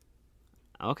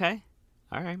 Okay.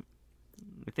 All right.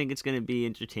 I think it's going to be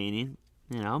entertaining,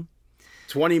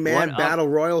 20-man Battle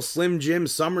Royal, Slim Jim,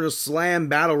 SummerSlam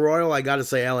Battle Royal. I got to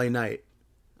say LA Knight.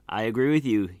 I agree with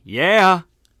you. Yeah.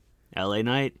 LA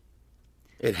Knight.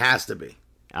 It has to be.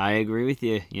 I agree with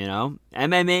you,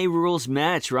 MMA rules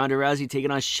match. Ronda Rousey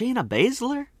taking on Shayna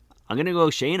Baszler. I'm going to go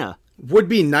Shayna. Would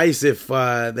be nice if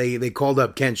they called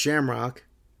up Ken Shamrock.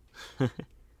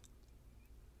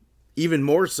 Even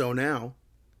more so now.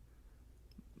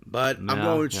 But I'm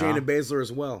going with Shayna Baszler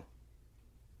as well.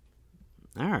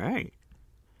 All right.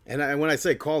 And when I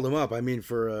say called him up, I mean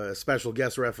for a special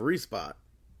guest referee spot.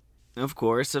 Of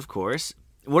course.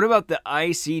 What about the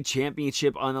IC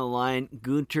Championship on the line?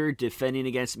 Gunther defending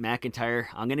against McIntyre.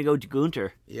 I'm going to go to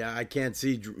Gunther. Yeah, I can't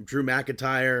see Drew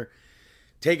McIntyre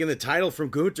taking the title from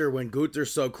Gunther when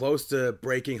Gunther's so close to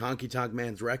breaking Honky Tonk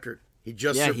Man's record. He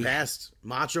just surpassed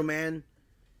Macho Man.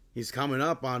 He's coming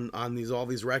up on all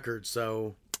these records,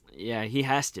 so... Yeah, he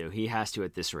has to. He has to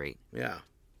at this rate. Yeah.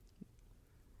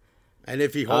 And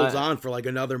if he holds on for like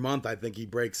another month, I think he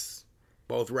breaks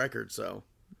both records, so...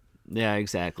 Yeah,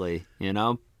 exactly.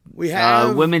 We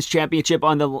have Women's Championship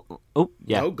on the... Oh,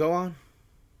 yeah. No, go on.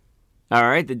 All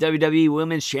right, the WWE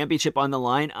Women's Championship on the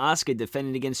line. Asuka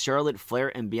defending against Charlotte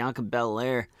Flair and Bianca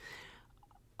Belair.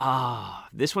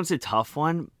 This one's a tough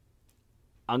one.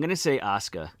 I'm going to say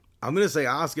Asuka. I'm going to say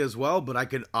Asuka as well, but I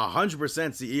could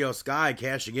 100% see Io Sky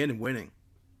cashing in and winning.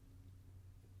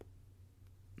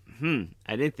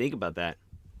 I didn't think about that.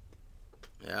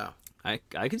 Yeah. I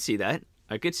could see that.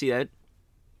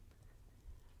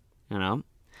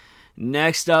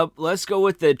 Next up, let's go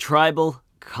with the Tribal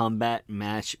Combat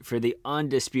match for the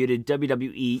undisputed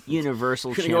WWE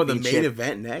Universal Championship. Gonna go with the main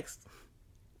event next?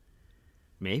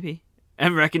 Maybe.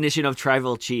 And recognition of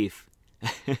Tribal Chief.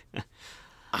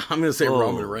 I'm gonna say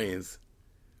Roman Reigns.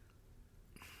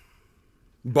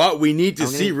 But we need to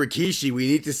see Rikishi. We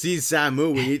need to see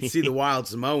Samu. We need to see the Wild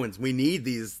Samoans. We need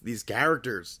these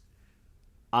characters.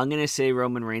 I'm gonna say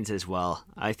Roman Reigns as well.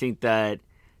 I think that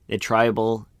the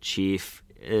Tribal Chief,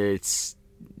 it's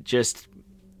just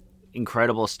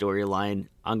incredible storyline.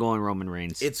 I'm going Roman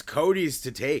Reigns. It's Cody's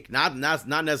to take, not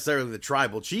necessarily the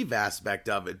Tribal Chief aspect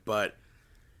of it, but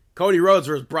Cody Rhodes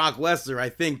versus Brock Lesnar. I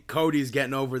think Cody's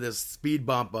getting over this speed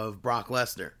bump of Brock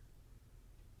Lesnar.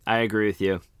 I agree with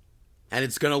you. And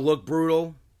it's going to look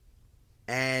brutal,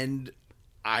 and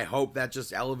I hope that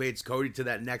just elevates Cody to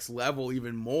that next level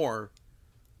even more.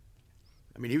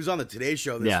 I mean, he was on the Today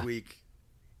Show this week.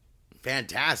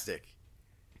 Fantastic.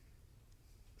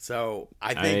 So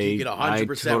I think he could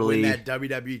 100% win that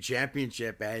WWE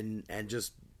Championship and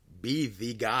just be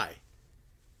the guy.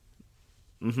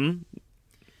 Mm-hmm.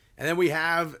 And then we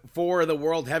have for the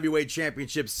World Heavyweight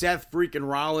Championship, Seth freaking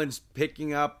Rollins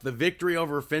picking up the victory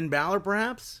over Finn Balor,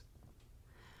 perhaps?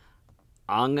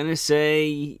 I'm going to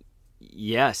say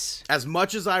yes. As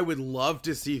much as I would love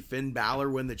to see Finn Balor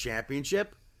win the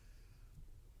championship,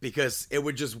 because it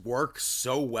would just work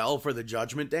so well for the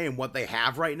Judgment Day and what they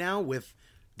have right now with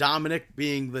Dominic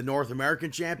being the North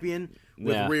American champion,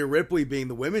 with Rhea Ripley being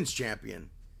the women's champion.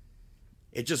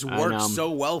 It just works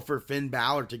so well for Finn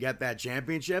Balor to get that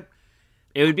championship.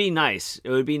 It would be nice.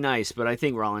 But I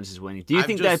think Rollins is winning. Do you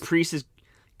think that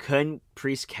couldn't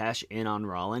Priest cash in on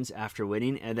Rollins after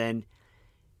winning, and then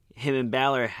him and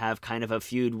Balor have kind of a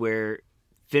feud where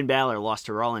Finn Balor lost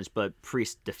to Rollins, but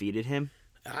Priest defeated him?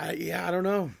 Yeah, I don't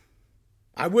know.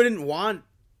 I wouldn't want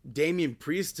Damian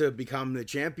Priest to become the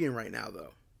champion right now,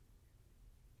 though.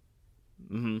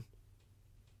 Mm-hmm.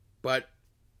 But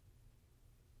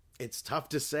it's tough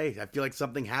to say. I feel like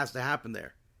something has to happen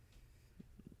there.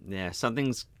 Yeah,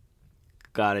 something's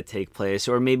got to take place.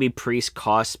 Or maybe Priest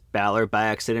costs Balor by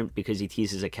accident because he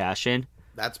teases a cash-in.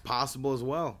 That's possible as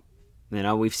well.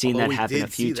 We've seen that happen a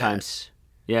few times.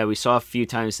 Yeah, we saw a few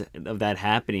times of that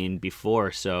happening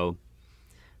before, so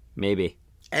maybe.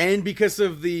 And because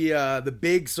of the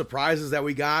big surprises that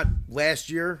we got last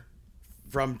year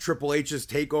from Triple H's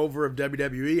takeover of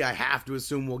WWE, I have to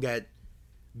assume we'll get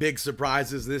big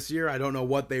surprises this year. I don't know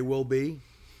what they will be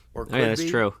or could be. That's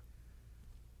true.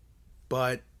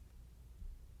 But,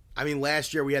 I mean,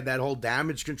 last year we had that whole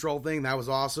damage control thing. That was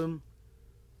awesome.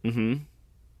 Mm-hmm.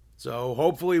 So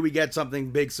hopefully we get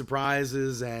something big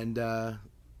surprises, and I'm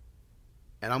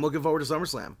looking forward to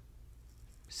SummerSlam.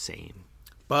 Same.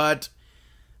 But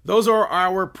those are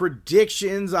our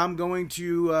predictions. I'm going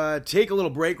to take a little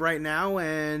break right now,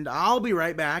 and I'll be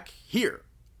right back here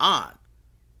on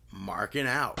Markin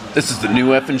Out. This is the new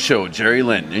effing show, Jerry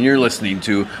Lynn, and you're listening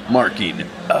to Markin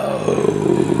Out.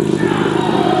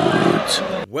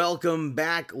 Welcome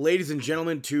back, ladies and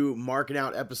gentlemen, to Markin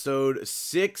Out episode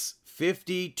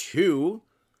 652.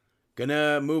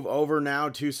 Gonna move over now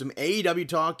to some AEW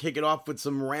talk, kick it off with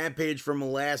some Rampage from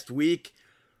last week.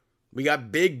 We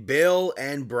got Big Bill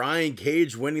and Brian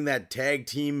Cage winning that tag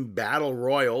team battle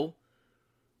royal.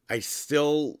 I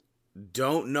still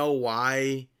don't know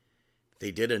why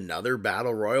they did another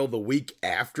battle royal the week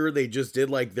after they just did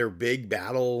like their big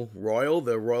battle royal,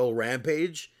 the Royal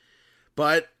Rampage.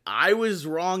 But I was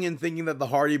wrong in thinking that the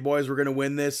Hardy Boys were going to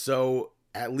win this, so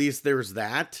at least there's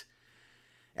that.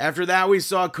 After that, we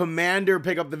saw Commander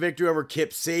pick up the victory over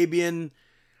Kip Sabian.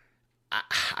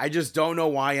 I just don't know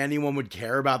why anyone would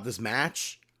care about this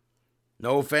match.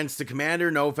 No offense to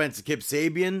Commander, no offense to Kip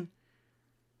Sabian.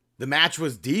 The match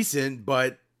was decent,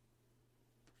 but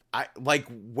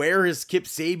where has Kip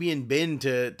Sabian been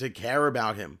to care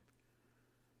about him?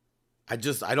 I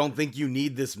don't think you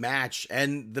need this match.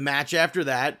 And the match after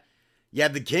that, you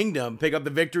had the Kingdom pick up the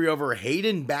victory over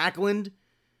Hayden Backlund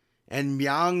and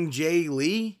Myung Jae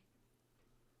Lee.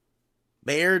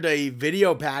 They aired a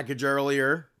video package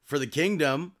earlier for the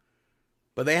Kingdom,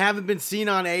 but they haven't been seen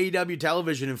on AEW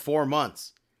television in 4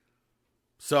 months.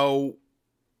 So,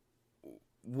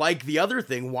 like the other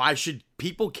thing, why should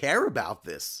people care about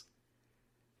this?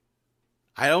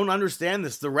 I don't understand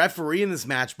this. The referee in this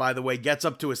match, by the way, gets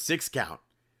up to a 6 count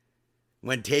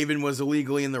when Taven was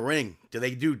illegally in the ring. Do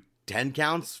they do 10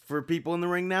 counts for people in the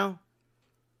ring now?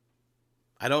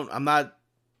 I'm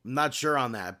not sure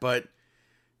on that, but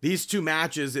these two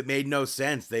matches, it made no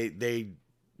sense.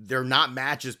 They're not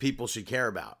matches people should care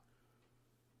about.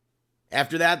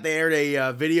 After that, they aired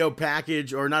a video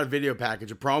package, or not a video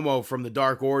package, a promo from the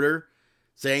Dark Order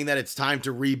saying that it's time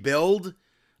to rebuild.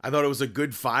 I thought it was a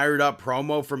good fired up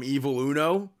promo from Evil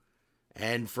Uno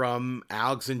and from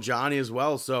Alex and Johnny as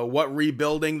well. So what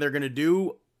rebuilding they're going to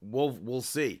do, we'll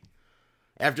see.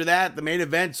 After that, the main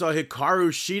event saw Hikaru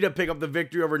Shida pick up the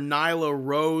victory over Nyla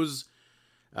Rose.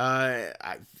 I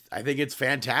think it's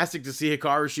fantastic to see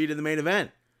Hikaru Shida in the main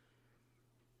event.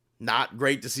 Not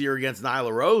great to see her against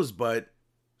Nyla Rose, but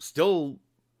still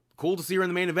cool to see her in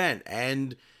the main event.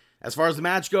 And as far as the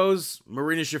match goes,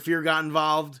 Marina Shafir got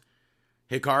involved.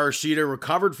 Hikaru Shida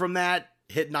recovered from that,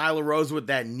 hit Nyla Rose with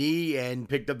that knee, and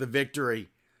picked up the victory.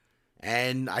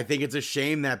 And I think it's a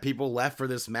shame that people left for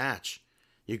this match.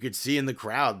 You could see in the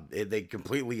crowd, they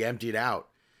completely emptied out.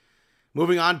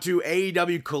 Moving on to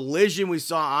AEW Collision, we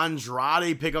saw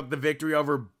Andrade pick up the victory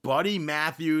over Buddy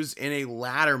Matthews in a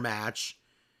ladder match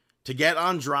to get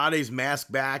Andrade's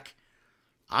mask back.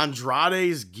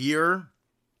 Andrade's gear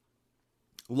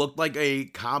looked like a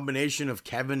combination of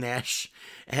Kevin Nash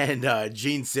and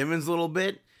Gene Simmons a little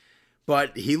bit,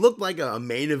 but he looked like a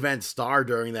main event star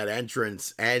during that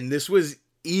entrance, and this was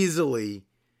easily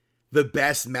the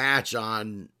best match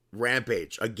on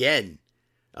Rampage. Again,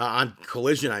 on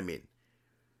Collision, I mean.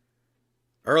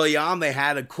 Early on, they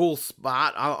had a cool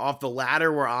spot off the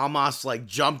ladder where Almas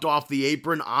jumped off the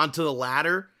apron onto the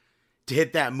ladder to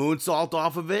hit that moonsault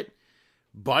off of it.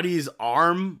 Buddy's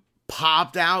arm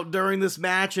popped out during this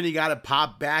match, and he got it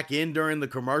popped back in during the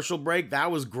commercial break.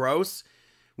 That was gross.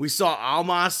 We saw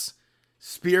Almas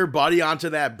spear Buddy onto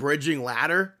that bridging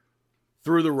ladder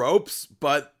through the ropes,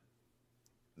 but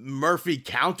Murphy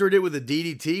countered it with a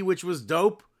DDT, which was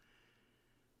dope.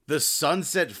 The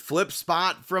sunset flip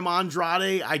spot from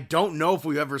Andrade, I don't know if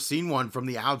we've ever seen one from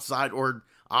the outside, or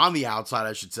on the outside,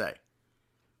 I should say.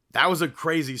 That was a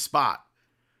crazy spot.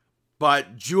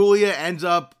 But Julia ends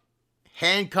up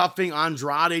handcuffing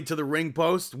Andrade to the ring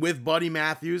post with Buddy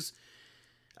Matthews.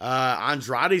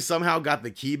 Andrade somehow got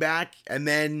the key back, and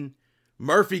then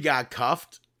Murphy got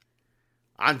cuffed.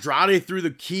 Andrade threw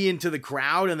the key into the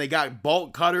crowd, and they got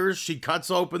bolt cutters. She cuts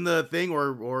open the thing,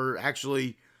 or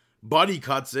actually Buddy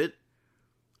cuts it.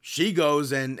 She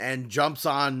goes and jumps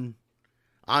on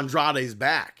Andrade's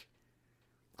back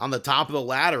on the top of the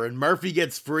ladder, and Murphy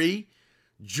gets free.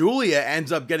 Julia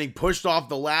ends up getting pushed off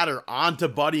the ladder onto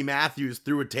Buddy Matthews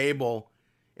through a table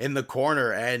in the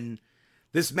corner. And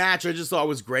this match I just thought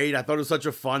was great. I thought it was such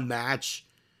a fun match.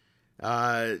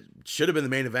 Should have been the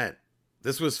main event.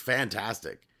 This was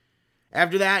fantastic.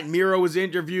 After that, Miro was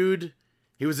interviewed.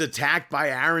 He was attacked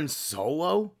by Aaron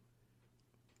Solo.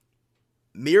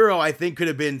 Miro, I think, could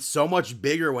have been so much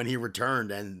bigger when he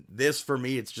returned. And this, for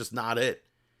me, it's just not it.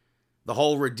 The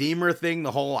whole Redeemer thing,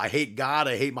 the whole I hate God,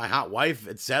 I hate my hot wife,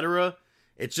 etc.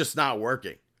 It's just not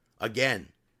working. Again.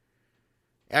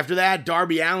 After that,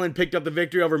 Darby Allin picked up the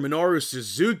victory over Minoru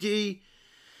Suzuki.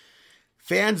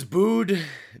 Fans booed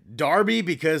Darby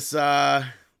because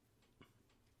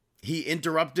he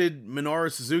interrupted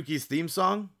Minoru Suzuki's theme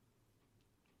song.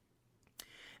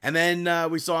 And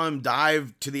then we saw him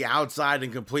dive to the outside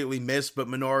and completely miss, but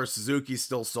Minoru Suzuki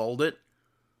still sold it.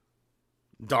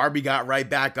 Darby got right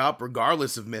back up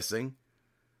regardless of missing.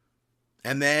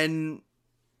 And then,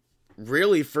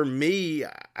 really for me,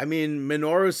 I mean,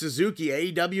 Minoru Suzuki,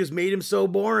 AEW's made him so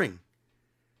boring.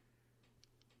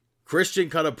 Christian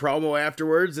cut a promo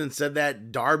afterwards and said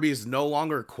that Darby's no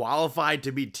longer qualified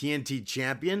to be TNT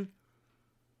champion.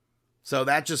 So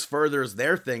that just furthers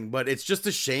their thing. But it's just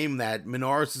a shame that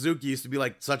Minoru Suzuki used to be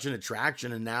like such an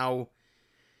attraction, and now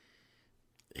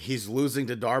he's losing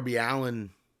to Darby Allin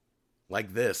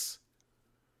like this.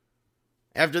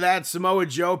 After that, Samoa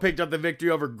Joe picked up the victory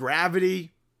over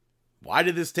Gravity. Why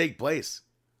did this take place?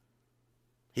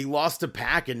 He lost to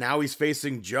Pac and now he's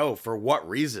facing Joe. For what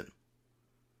reason?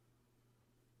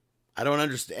 I don't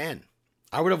understand.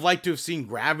 I would have liked to have seen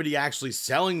Gravity actually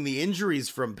selling the injuries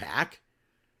from Pac.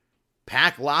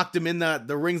 Pac locked him in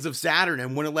the rings of Saturn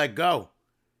and wouldn't let go.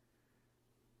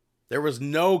 There was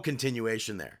no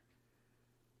continuation there.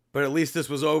 But at least this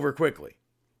was over quickly.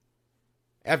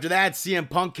 After that, CM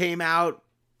Punk came out.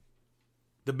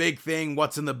 The big thing,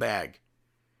 what's in the bag?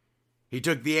 He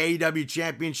took the AEW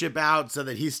championship out, said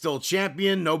that he's still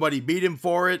champion. Nobody beat him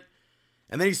for it.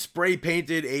 And then he spray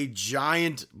painted a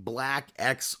giant black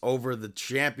X over the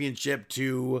championship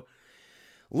to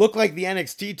look like the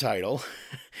NXT title.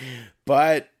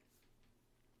 But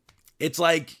it's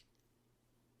like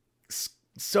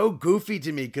so goofy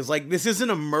to me because like this isn't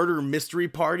a murder mystery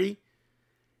party.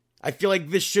 I feel like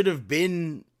this should have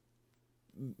been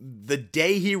the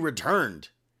day he returned.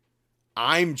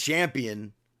 I'm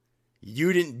champion.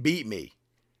 You didn't beat me.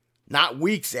 Not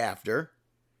weeks after.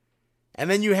 And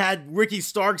then you had Ricky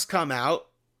Starks come out,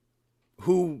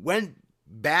 who went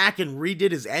back and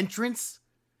redid his entrance.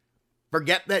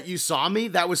 Forget that you saw me.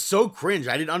 That was so cringe.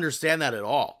 I didn't understand that at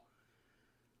all.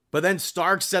 But then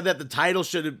Starks said that the title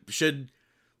should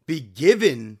be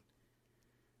given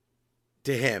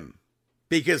to him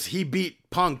because he beat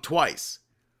Punk twice.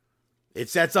 It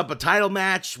sets up a title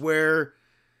match where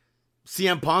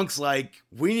CM Punk's like,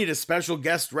 we need a special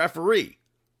guest referee,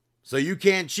 so you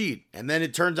can't cheat. And then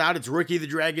it turns out it's Ricky the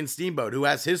Dragon Steamboat, who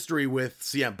has history with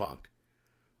CM Punk.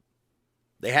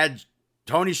 They had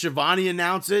Tony Schiavone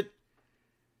announce it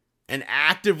and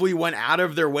actively went out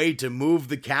of their way to move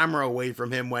the camera away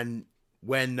from him when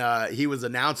he was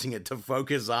announcing it to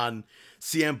focus on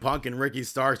CM Punk and Ricky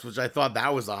Starks, which I thought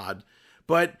that was odd.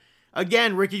 But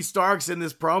again, Ricky Starks in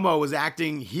this promo was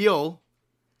acting heel,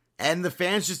 and the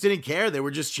fans just didn't care. They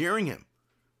were just cheering him.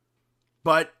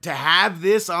 But to have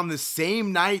this on the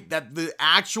same night that the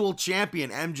actual champion,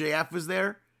 MJF, was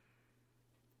there,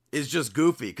 is just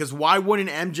goofy. Because why wouldn't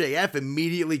MJF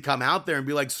immediately come out there and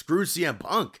be like, screw CM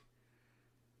Punk?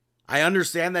 I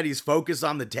understand that he's focused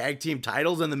on the tag team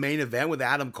titles in the main event with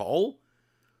Adam Cole.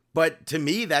 But to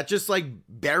me, that just like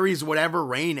buries whatever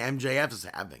reign MJF is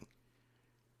having.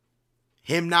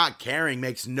 Him not caring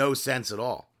makes no sense at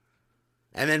all.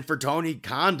 And then for Tony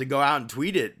Khan to go out and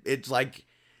tweet it, it's like,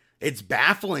 it's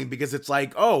baffling because it's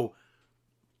like, oh,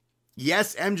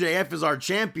 yes, MJF is our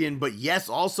champion, but yes,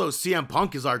 also CM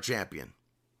Punk is our champion.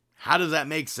 How does that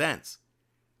make sense?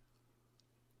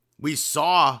 We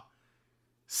saw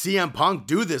CM Punk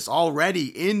do this already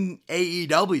in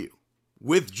AEW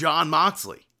with Jon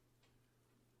Moxley.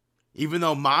 Even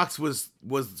though Mox was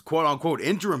quote unquote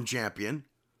interim champion,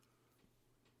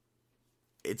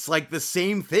 it's like the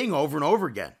same thing over and over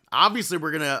again. Obviously,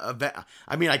 we're going to,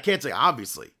 I can't say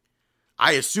obviously.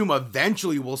 I assume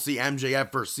eventually we'll see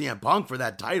MJF versus CM Punk for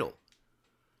that title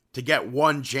to get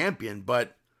one champion,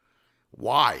 but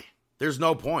why? There's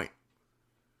no point.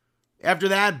 After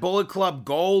that, Bullet Club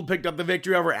Gold picked up the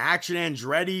victory over Action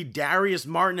Andretti, Darius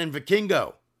Martin, and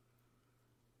Vikingo.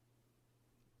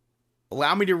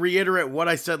 Allow me to reiterate what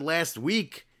I said last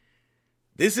week.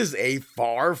 This is a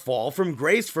far fall from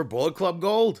grace for Bullet Club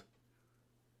Gold.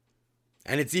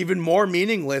 And it's even more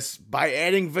meaningless by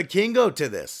adding Vikingo to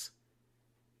this.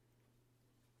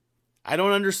 I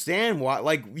don't understand why.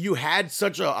 Like, you had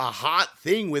such a hot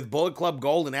thing with Bullet Club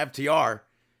Gold and FTR.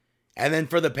 And then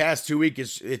for the past 2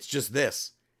 weeks, it's just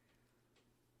this.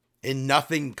 In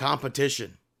nothing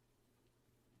competition.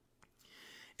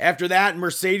 After that,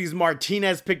 Mercedes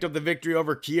Martinez picked up the victory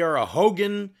over Kiera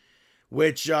Hogan,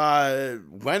 which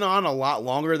went on a lot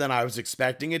longer than I was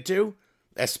expecting it to,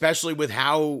 especially with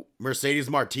how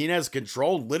Mercedes Martinez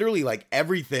controlled literally like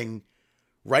everything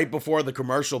right before the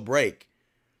commercial break.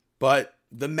 But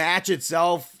the match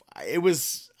itself, I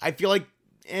feel like,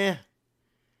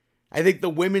 I think the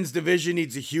women's division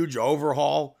needs a huge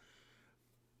overhaul.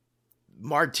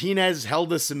 Martinez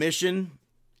held a submission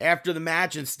after the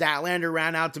match, and Statlander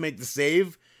ran out to make the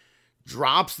save,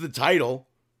 drops the title,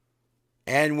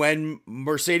 and when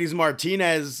Mercedes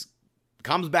Martinez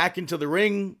comes back into the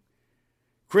ring,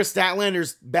 Chris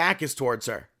Statlander's back is towards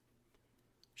her.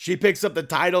 She picks up the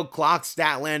title, clocks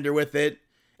Statlander with it,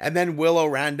 and then Willow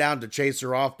ran down to chase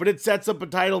her off, but it sets up a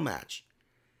title match.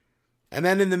 And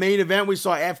then in the main event, we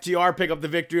saw FTR pick up the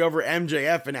victory over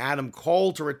MJF and Adam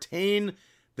Cole to retain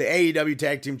the AEW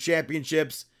Tag Team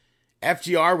Championships.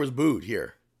 FTR was booed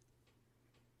here.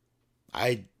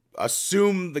 I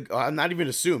assume, not even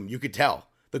assume, you could tell.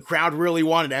 The crowd really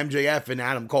wanted MJF and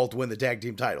Adam Cole to win the tag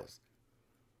team titles.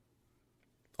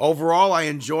 Overall, I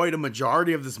enjoyed a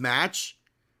majority of this match.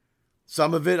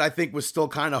 Some of it I think was still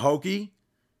kind of hokey.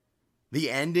 The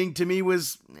ending to me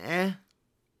was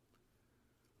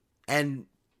and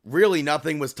really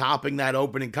nothing was topping that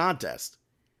opening contest.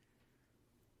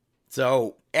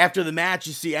 So after the match,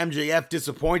 you see MJF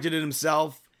disappointed in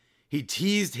himself. He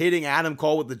teased hitting Adam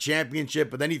Cole with the championship,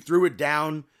 but then he threw it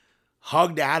down,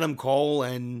 hugged Adam Cole,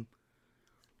 and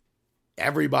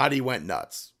everybody went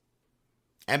nuts.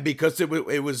 And because it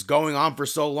was going on for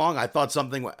so long, I thought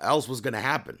something else was going to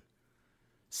happen.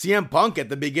 CM Punk at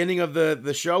the beginning of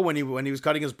the show when he was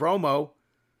cutting his promo,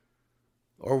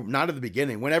 or not at the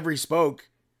beginning, whenever he spoke,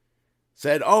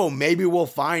 said, "Oh, maybe we'll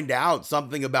find out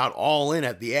something about All In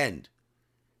at the end."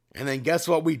 And then guess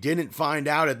what we didn't find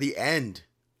out at the end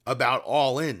about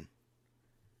All In?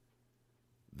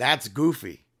 That's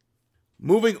goofy.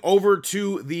 Moving over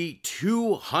to the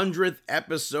 200th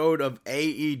episode of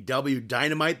AEW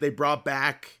Dynamite, they brought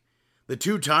back the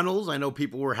two tunnels. I know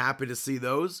people were happy to see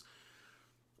those.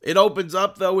 It opens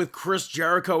up, though, with Chris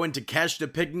Jericho and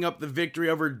Takeshita picking up the victory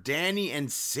over Danny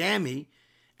and Sammy.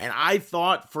 And I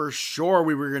thought for sure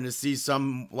we were going to see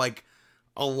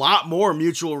a lot more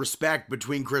mutual respect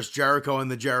between Chris Jericho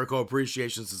and the Jericho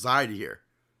Appreciation Society here.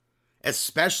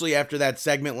 Especially after that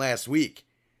segment last week.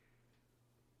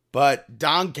 But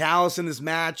Don Callis in this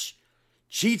match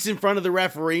cheats in front of the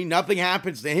referee. Nothing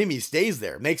happens to him. He stays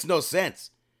there. Makes no sense.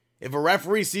 If a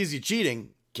referee sees you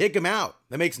cheating, kick him out.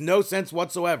 That makes no sense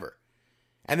whatsoever.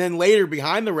 And then later,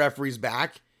 behind the referee's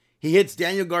back, he hits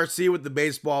Daniel Garcia with the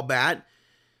baseball bat,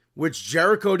 which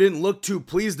Jericho didn't look too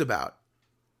pleased about.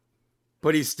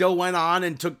 But he still went on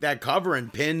and took that cover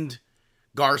and pinned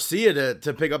Garcia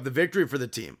to pick up the victory for the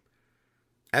team.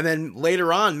 And then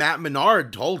later on, Matt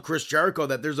Menard told Chris Jericho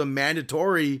that there's a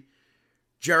mandatory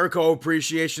Jericho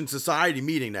Appreciation Society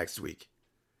meeting next week.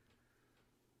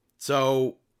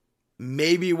 So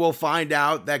maybe we'll find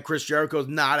out that Chris Jericho's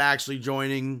not actually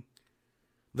joining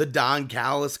the Don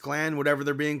Callis clan, whatever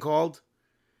they're being called.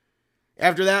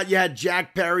 After that, you had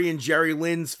Jack Perry and Jerry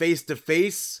Lynn's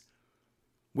face-to-face,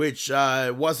 which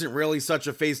wasn't really such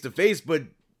a face-to-face, but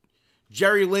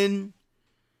Jerry Lynn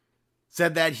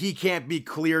said that he can't be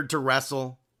cleared to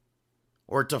wrestle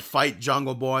or to fight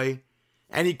Jungle Boy.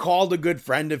 And he called a good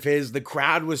friend of his. The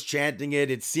crowd was chanting it.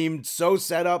 It seemed so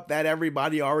set up that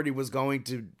everybody already was going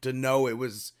to know it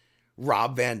was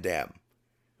Rob Van Dam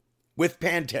with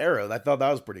Pantera. I thought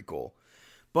that was pretty cool.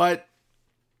 But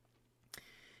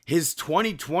his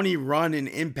 2020 run in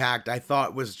Impact, I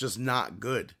thought was just not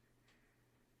good.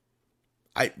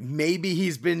 Maybe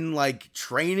he's been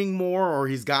training more or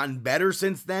he's gotten better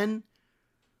since then.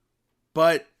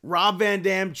 But Rob Van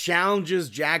Dam challenges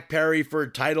Jack Perry for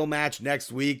a title match next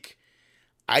week.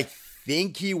 I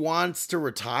think he wants to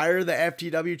retire the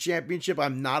FTW Championship.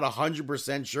 I'm not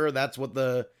 100% sure that's what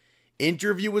the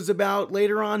interview was about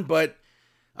later on. But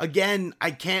again,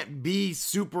 I can't be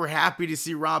super happy to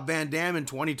see Rob Van Dam in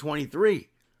 2023.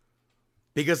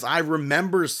 Because I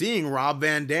remember seeing Rob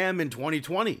Van Dam in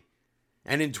 2020.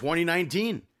 And in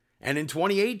 2019. And in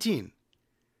 2018.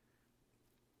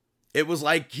 It was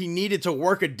like he needed to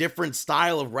work a different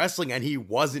style of wrestling, and he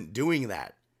wasn't doing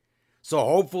that. So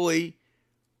hopefully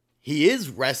he is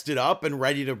rested up and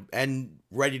ready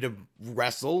to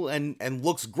wrestle and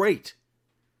looks great.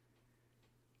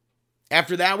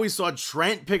 After that, we saw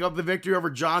Trent pick up the victory over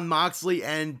Jon Moxley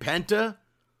and Penta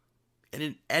in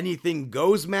an anything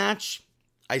goes match.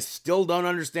 I still don't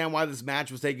understand why this match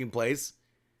was taking place.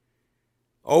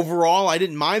 Overall, I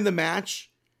didn't mind the match.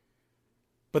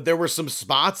 But there were some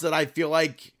spots that I feel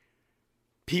like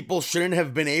people shouldn't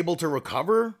have been able to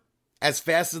recover as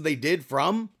fast as they did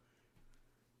from.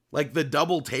 Like the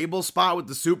double table spot with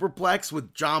the superplex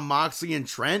with Jon Moxley and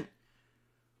Trent.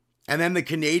 And then the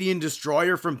Canadian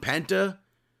Destroyer from Penta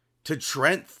to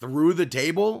Trent through the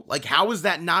table. Like, how is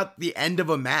that not the end of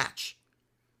a match?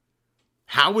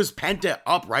 How was Penta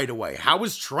up right away? How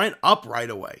was Trent up right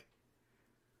away?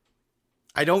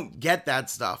 I don't get that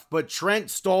stuff. But Trent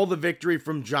stole the victory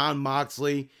from Jon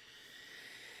Moxley.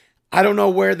 I don't know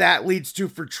where that leads to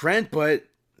for Trent, but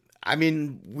I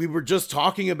mean, we were just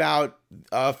talking about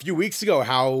a few weeks ago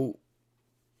how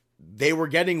they were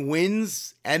getting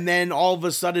wins, and then all of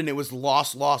a sudden it was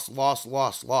loss.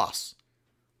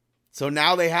 So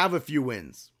now they have a few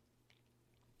wins.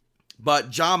 But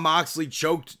Jon Moxley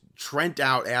choked Trent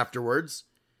out afterwards.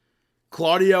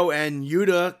 Claudio and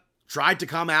Yuta tried to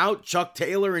come out. Chuck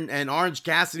Taylor and Orange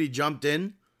Cassidy jumped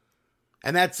in.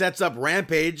 And that sets up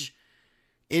Rampage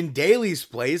in Daly's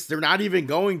place. They're not even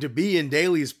going to be in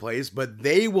Daly's place, but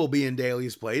they will be in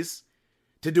Daly's place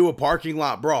to do a parking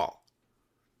lot brawl.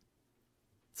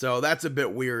 So that's a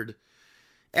bit weird.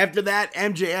 After that,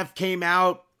 MJF came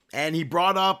out and he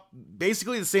brought up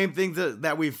basically the same things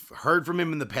that we've heard from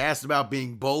him in the past about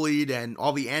being bullied and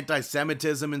all the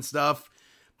anti-Semitism and stuff.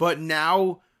 But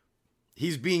now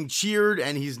he's being cheered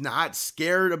and he's not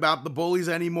scared about the bullies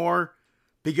anymore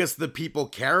because the people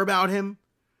care about him.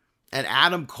 And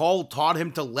Adam Cole taught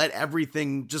him to let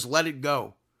everything, just let it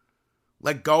go.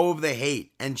 Let go of the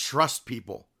hate and trust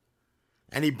people.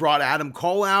 And he brought Adam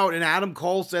Cole out, and Adam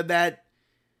Cole said that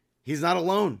he's not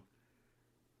alone.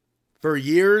 For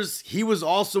years, he was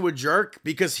also a jerk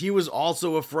because he was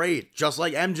also afraid, just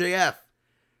like MJF.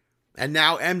 And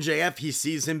now MJF, he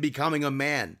sees him becoming a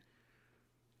man.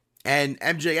 And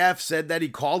MJF said that he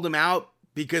called him out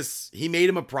because he made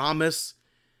him a promise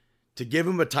to give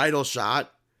him a title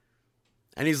shot.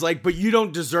 And he's like, but you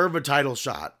don't deserve a title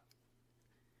shot.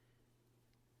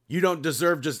 You don't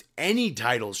deserve just any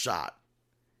title shot.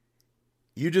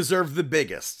 You deserve the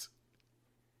biggest.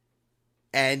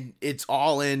 And it's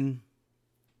all in.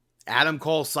 Adam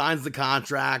Cole signs the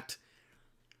contract.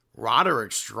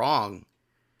 Roderick Strong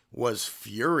was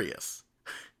furious,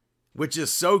 which is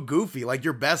so goofy. Like,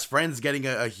 your best friend's getting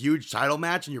a huge title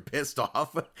match and you're pissed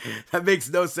off. That makes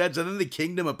no sense. And then the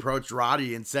Kingdom approached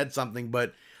Roddy and said something,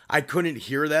 but I couldn't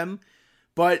hear them.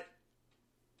 But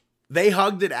they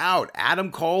hugged it out.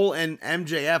 Adam Cole and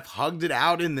MJF hugged it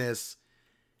out in this.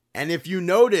 And if you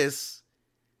notice,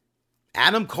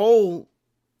 Adam Cole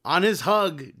on his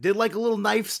hug did like a little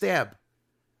knife stab.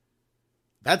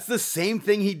 That's the same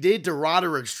thing he did to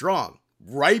Roderick Strong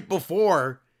right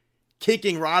before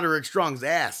kicking Roderick Strong's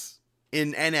ass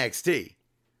in NXT.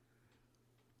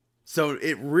 So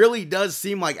it really does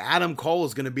seem like Adam Cole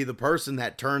is going to be the person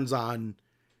that turns on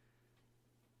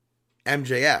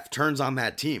MJF, turns on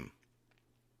that team.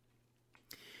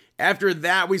 After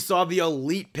that, we saw the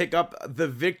Elite pick up the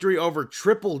victory over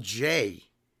Triple J.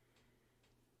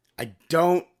 I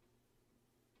don't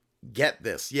get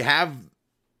this. You have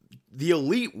the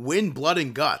Elite win Blood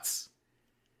and Guts.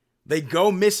 They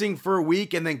go missing for a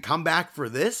week and then come back for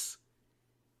this?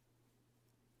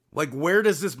 Like, where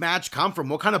does this match come from?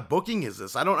 What kind of booking is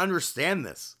this? I don't understand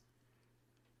this.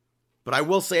 But I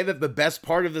will say that the best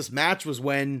part of this match was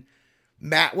when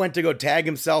Matt went to go tag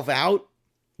himself out,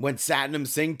 when Satnam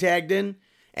Singh tagged in,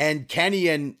 and Kenny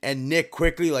and Nick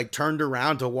quickly like turned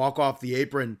around to walk off the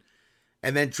apron,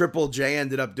 and then Triple J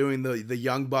ended up doing the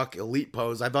Young Buck Elite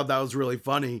pose. I thought that was really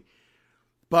funny.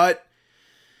 But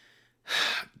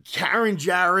Karen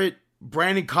Jarrett,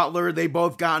 Brandon Cutler, they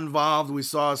both got involved. We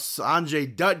saw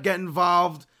Sanjay Dutt get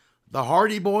involved. The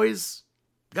Hardy Boys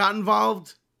got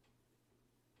involved.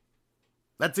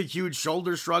 That's a huge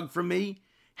shoulder shrug from me.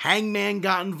 Hangman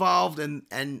got involved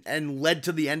and led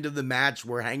to the end of the match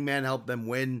where Hangman helped them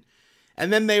win.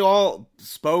 And then they all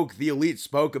spoke, the Elite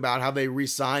spoke about how they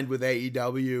re-signed with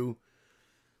AEW.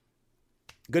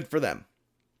 Good for them.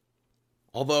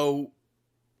 Although,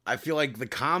 I feel like the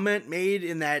comment made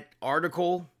in that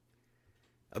article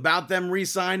about them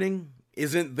re-signing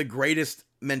isn't the greatest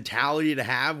mentality to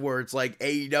have, where it's like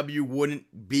AEW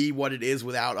wouldn't be what it is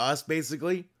without us,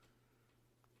 basically.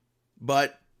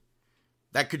 But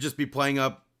that could just be playing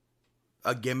up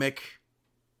a gimmick.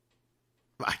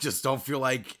 I just don't feel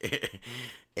like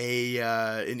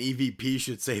an EVP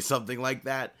should say something like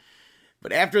that.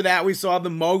 But after that, we saw the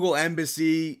Mogul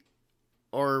Embassy,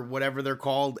 or whatever they're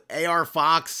called, AR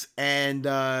Fox and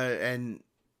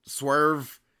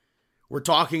Swerve were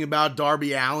talking about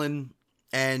Darby Allin,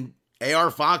 and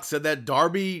AR Fox said that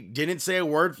Darby didn't say a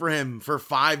word for him for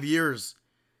 5 years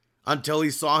until he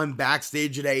saw him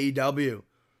backstage at AEW.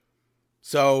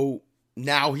 So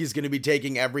now he's going to be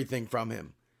taking everything from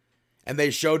him. And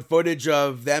they showed footage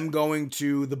of them going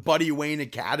to the Buddy Wayne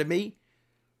Academy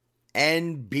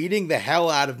and beating the hell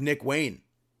out of Nick Wayne.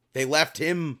 They left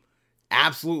him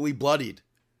absolutely bloodied.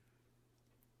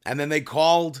 And then they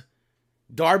called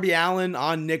Darby Allin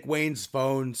on Nick Wayne's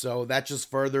phone, so that just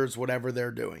furthers whatever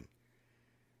they're doing.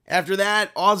 After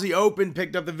that, Aussie Open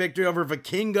picked up the victory over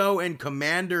Vikingo and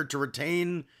Commander to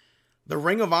retain the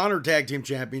Ring of Honor Tag Team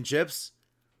Championships.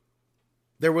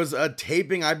 There was a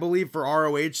taping, I believe, for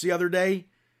ROH the other day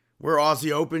where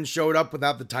Aussie Open showed up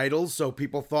without the titles, so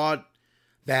people thought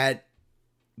that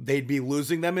they'd be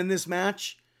losing them in this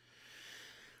match.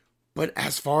 But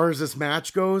as far as this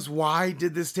match goes, why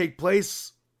did this take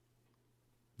place?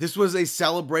 This was a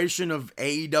celebration of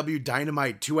AEW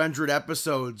Dynamite 200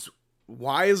 episodes.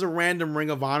 Why is a random Ring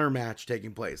of Honor match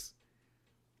taking place?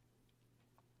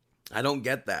 I don't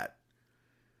get that.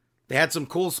 They had some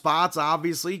cool spots,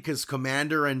 obviously, because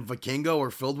Commander and Vikingo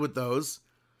are filled with those.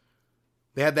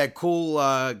 They had that cool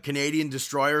Canadian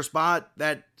Destroyer spot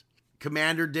that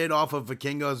Commander did off of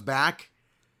Vikingo's back.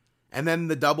 And then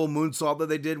the double moonsault that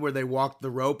they did where they walked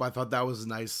the rope. I thought that was a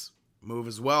nice move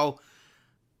as well.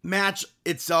 Match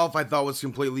itself, I thought was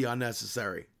completely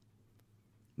unnecessary.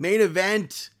 Main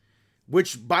event,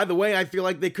 which, by the way, I feel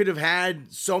like they could have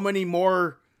had so many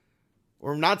more,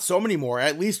 or not so many more,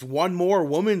 at least one more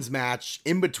women's match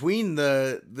in between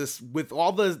with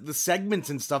all the segments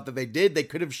and stuff that they did. They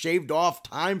could have shaved off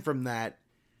time from that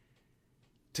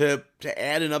to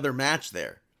add another match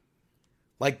there.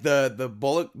 Like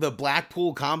the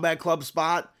Blackpool Combat Club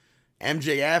spot,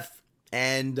 MJF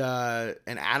and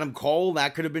Adam Cole,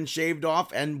 that could have been shaved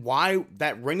off. And why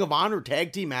that Ring of Honor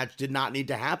tag team match did not need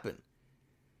to happen.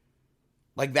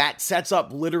 Like, that sets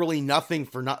up literally nothing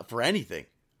for anything.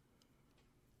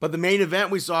 But the main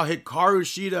event, we saw Hikaru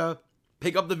Shida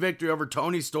pick up the victory over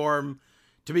Toni Storm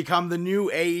to become the new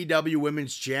AEW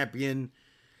Women's Champion.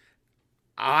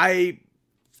 I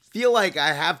feel like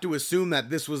I have to assume that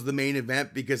this was the main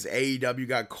event because AEW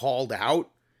got called out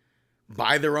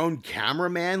by their own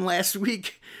cameraman last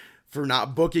week for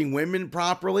not booking women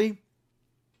properly.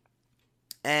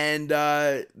 And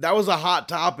that was a hot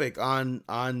topic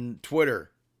on Twitter.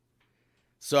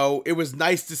 So it was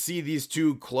nice to see these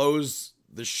two close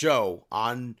the show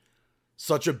on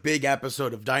such a big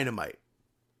episode of Dynamite.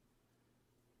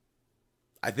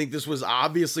 I think this was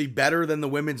obviously better than the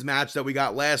women's match that we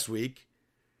got last week.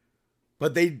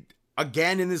 But they,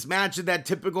 again, in this match, did that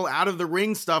typical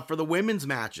out-of-the-ring stuff for the women's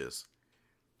matches.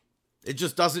 It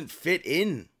just doesn't fit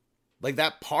in. Like,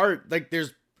 that part, like,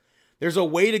 there's a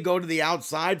way to go to the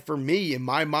outside for me, in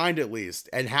my mind at least,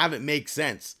 and have it make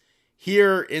sense.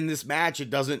 Here, in this match,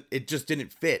 it just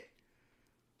didn't fit.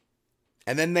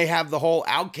 And then they have the whole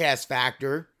Outcast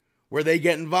factor, where they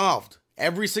get involved.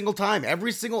 Every single time,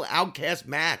 every single Outcast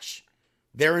match,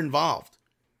 they're involved.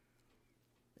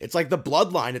 It's like the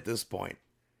Bloodline at this point.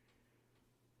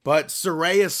 But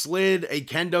Saraya slid a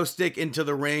kendo stick into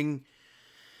the ring.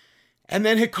 And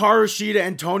then Hikaru Shida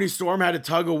and Toni Storm had a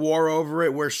tug of war over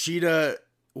it where Shida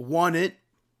won it.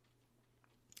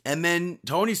 And then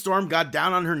Toni Storm got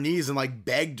down on her knees and like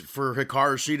begged for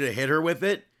Hikaru Shida to hit her with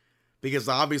it. Because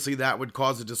obviously that would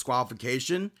cause a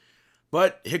disqualification.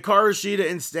 But Hikaru Shida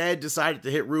instead decided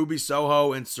to hit Ruby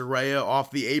Soho and Saraya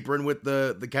off the apron with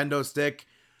the kendo stick.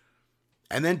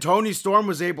 And then Toni Storm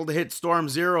was able to hit Storm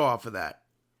Zero off of that.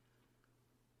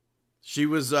 She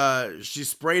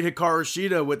sprayed Hikaru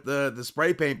Shida with the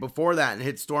spray paint before that and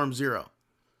hit Storm Zero.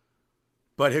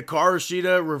 But Hikaru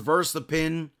Shida reversed the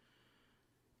pin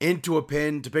into a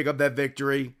pin to pick up that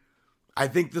victory. I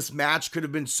think this match could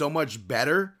have been so much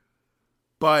better,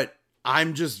 but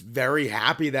I'm just very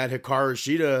happy that Hikaru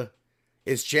Shida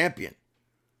is champion.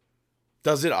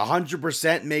 Does it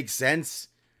 100% make sense?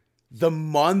 The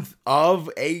month of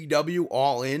AEW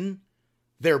All In,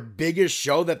 their biggest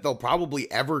show that they'll probably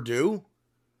ever do,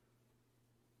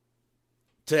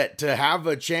 to have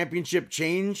a championship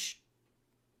change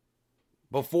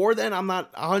before then, I'm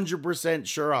not 100%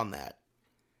 sure on that.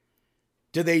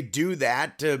 Do they do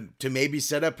that to maybe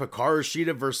set up Hikaru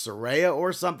Shida versus Saraya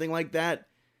or something like that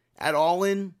at All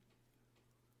In?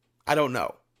 I don't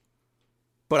know.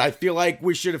 But I feel like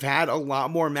we should have had a lot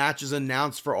more matches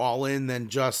announced for All In than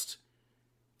just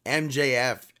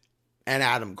MJF and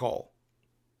Adam Cole.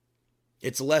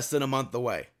 It's less than a month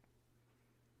away.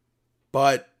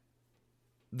 But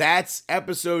that's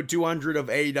episode 200 of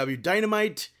AEW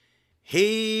Dynamite.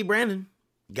 Hey, Brandon,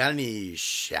 got any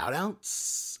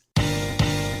shout-outs?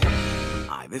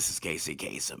 Hi, this is Casey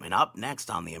Kasem, and up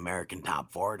next on the American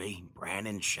Top 40,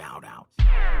 Brandon shout-outs.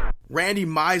 Randy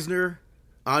Meisner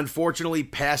unfortunately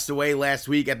passed away last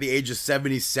week at the age of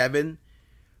 77.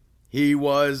 He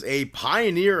was a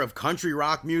pioneer of country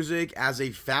rock music as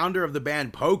a founder of the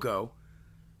band Poco,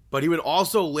 but he would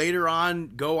also later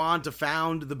on go on to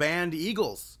found the band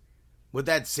Eagles with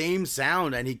that same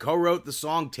sound, and he co-wrote the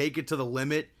song Take It to the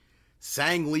Limit,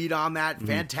 sang lead on that,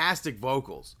 fantastic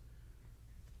vocals.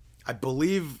 I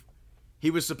believe he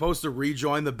was supposed to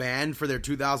rejoin the band for their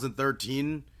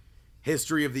 2013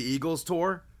 History of the Eagles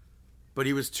tour, but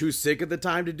he was too sick at the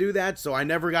time to do that, so I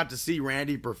never got to see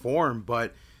Randy perform,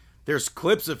 but there's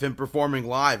clips of him performing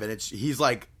live, and he's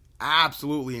like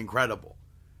absolutely incredible.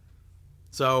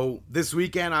 So this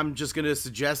weekend, I'm just going to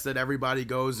suggest that everybody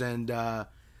goes and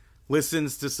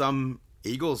listens to some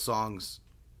Eagles songs.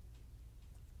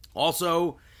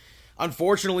 Also,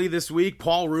 unfortunately this week,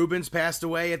 Paul Reubens passed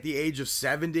away at the age of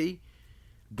 70.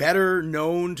 Better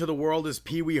known to the world as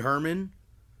Pee Wee Herman,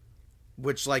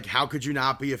 which, like, how could you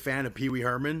not be a fan of Pee Wee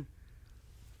Herman?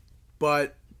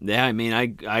 But yeah, I mean,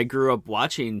 I grew up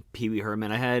watching Pee Wee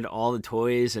Herman. I had all the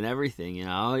toys and everything, you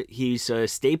know. He's a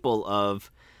staple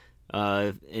of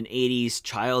an 80s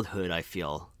childhood, I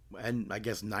feel. And I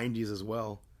guess 90s as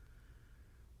well.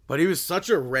 But he was such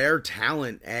a rare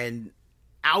talent, and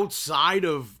outside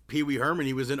of Pee Wee Herman,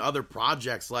 he was in other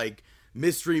projects like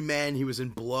Mystery Men, he was in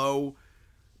Blow.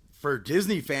 For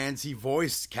Disney fans, he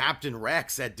voiced Captain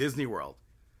Rex at Disney World.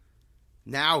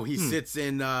 Now he sits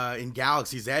in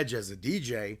Galaxy's Edge as a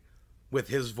DJ with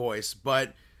his voice.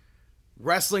 But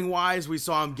wrestling-wise, we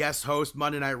saw him guest host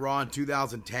Monday Night Raw in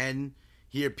 2010.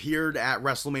 He appeared at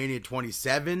WrestleMania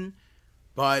 27.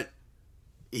 But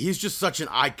he's just such an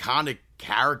iconic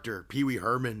character, Pee Wee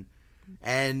Herman.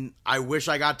 And I wish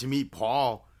I got to meet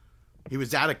Paul. He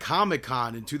was at a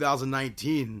Comic-Con in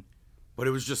 2019, but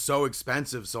it was just so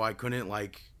expensive, so I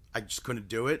just couldn't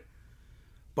do it.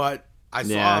 But I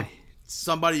saw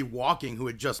somebody walking who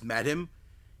had just met him,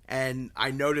 and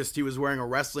I noticed he was wearing a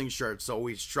wrestling shirt, so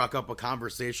we struck up a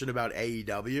conversation about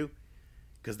AEW,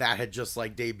 because that had just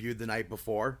like debuted the night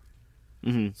before.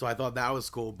 Mm-hmm. So I thought that was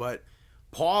cool. But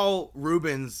Paul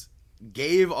Reubens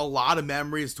gave a lot of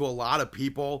memories to a lot of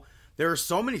people. There are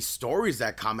so many stories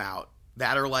that come out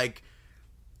that are like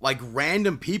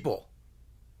random people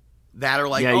that are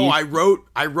like, I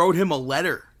wrote him a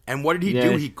letter, and what did he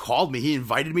do? He called me. He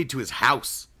invited me to his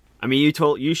house. I mean,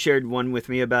 you shared one with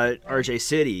me about RJ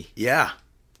City. Yeah.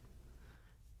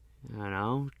 I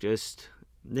know, just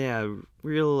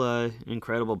real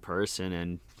incredible person,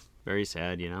 and very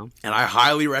sad, you know. And I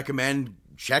highly recommend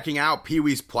checking out Pee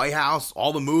Wee's Playhouse,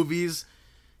 all the movies,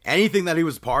 anything that he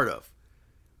was part of.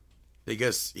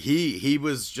 Because he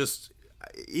was just,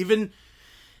 even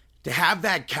to have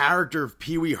that character of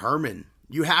Pee Wee Herman,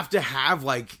 you have to have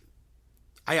like,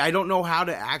 I don't know how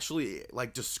to actually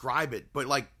like describe it, but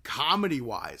like comedy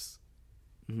wise,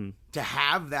 to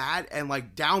have that and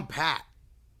like down pat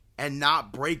and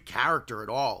not break character at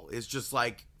all is just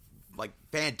like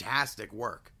fantastic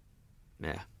work.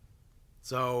 Yeah.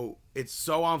 So it's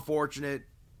so unfortunate.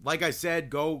 Like I said,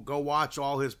 go watch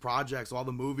all his projects, all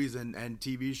the movies and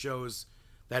TV shows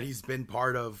that he's been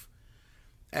part of.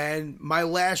 And my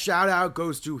last shout out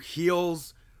goes to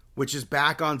Heels, which is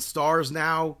back on Stars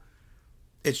now.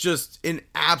 It's just an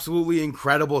absolutely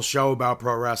incredible show about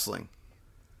pro wrestling.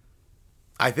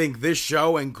 I think this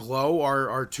show and Glow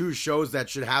are two shows that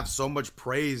should have so much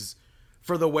praise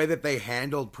for the way that they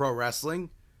handled pro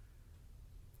wrestling.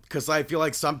 Because I feel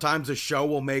like sometimes a show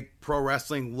will make pro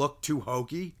wrestling look too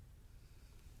hokey.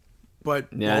 But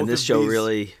yeah, this show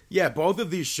really... Yeah, both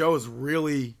of these shows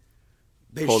really...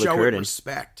 They show it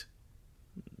respect.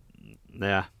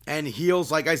 Yeah. And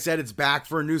Heels, like I said, it's back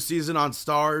for a new season on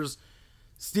Stars.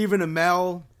 Stephen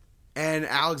Amell and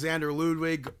Alexander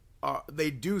Ludwig,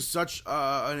 they do such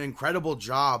an incredible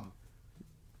job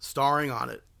starring on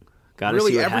it. Gotta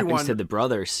really, see what happens to the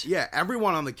brothers. Yeah,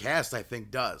 everyone on the cast, I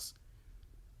think, does.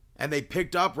 And they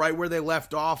picked up right where they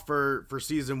left off for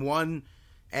season 1.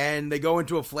 And they go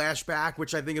into a flashback,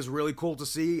 which I think is really cool to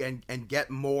see, and get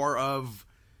more of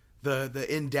the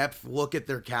in-depth look at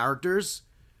their characters.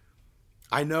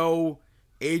 I know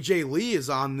AJ Lee is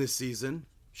on this season.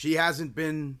 She hasn't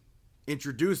been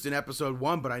introduced in episode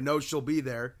 1, but I know she'll be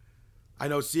there. I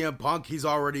know CM Punk, he's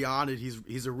already on it.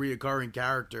 He's a reoccurring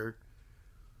character.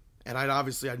 And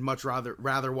I'd much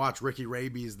rather watch Ricky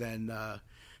Rabies than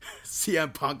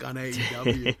CM Punk on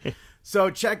AEW. So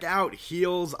check out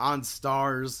Heels on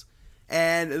Stars.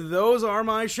 And those are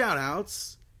my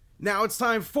shout-outs. Now it's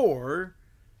time for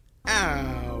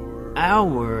our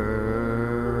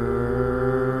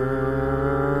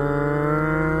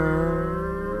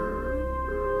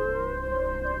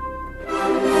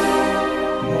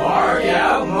Mark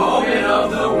Out Moment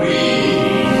of the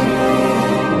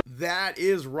Week. That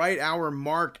is right, our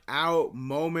Mark Out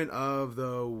Moment of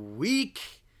the Week.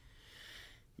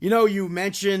 You know, you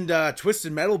mentioned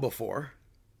Twisted Metal before.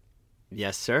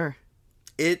 Yes, sir.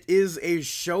 It is a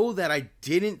show that I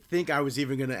didn't think I was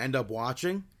even going to end up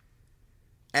watching.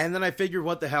 And then I figured,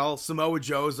 what the hell, Samoa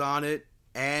Joe's on it,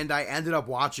 and I ended up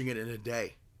watching it in a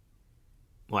day.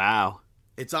 Wow.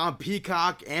 It's on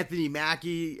Peacock. Anthony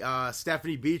Mackie,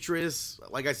 Stephanie Beatrice,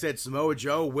 like I said, Samoa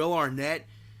Joe, Will Arnett,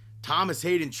 Thomas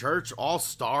Hayden Church, all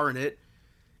star in it.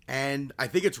 And I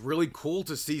think it's really cool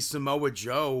to see Samoa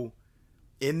Joe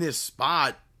in this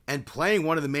spot and playing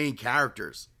one of the main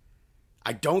characters.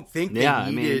 I don't think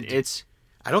they needed.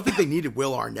 I don't think they needed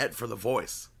Will Arnett for the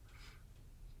voice.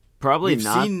 Probably we've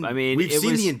not. Seen, we've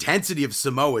seen the intensity of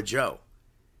Samoa Joe.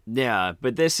 Yeah,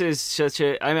 but this is such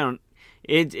a. I mean,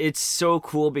 it's so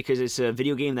cool because it's a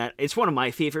video game it's one of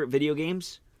my favorite video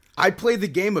games. I played the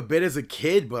game a bit as a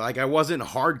kid, but like I wasn't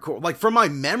hardcore. Like from my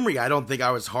memory, I don't think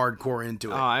I was hardcore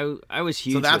into it. Oh, I was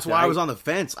huge. So that's why I was on the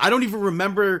fence. I don't even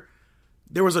remember.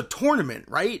 There was a tournament,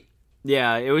 right?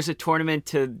 Yeah, it was a tournament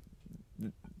to.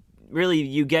 Really,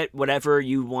 you get whatever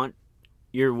you want.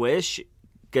 Your wish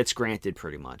gets granted,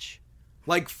 pretty much.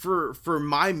 Like for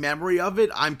my memory of it,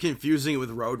 I'm confusing it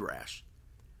with Road Rash.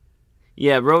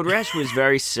 Yeah, Road Rash was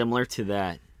very similar to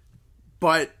that.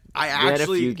 But I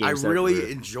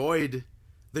really enjoyed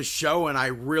the show, and I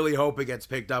really hope it gets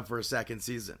picked up for a second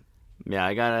season. Yeah,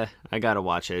 I gotta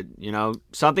watch it. You know,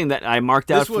 something that I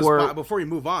marked out for. Before you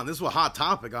move on, this was a hot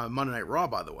topic on Monday Night Raw,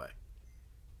 by the way,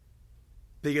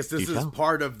 because this is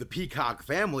part of the Peacock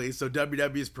family. So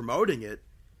WWE is promoting it.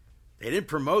 They didn't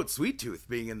promote Sweet Tooth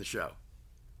being in the show.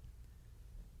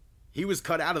 He was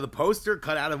cut out of the poster,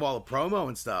 cut out of all the promo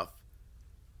and stuff.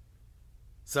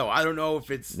 So I don't know if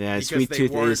it's Sweet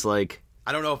Tooth is like.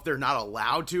 I don't know if they're not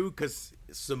allowed to because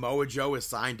Samoa Joe is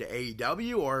signed to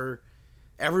AEW or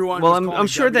everyone. Well, I'm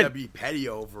sure WWE petty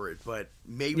over it, but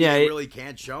maybe they really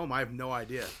can't show him. I have no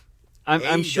idea.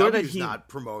 I'm sure that he's not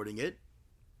promoting it.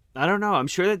 I don't know. I'm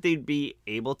sure that they'd be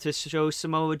able to show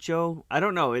Samoa Joe. I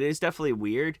don't know. It is definitely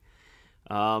weird.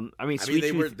 They're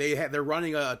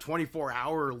running a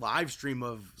 24-hour live stream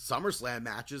of SummerSlam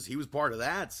matches. He was part of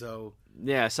that, so.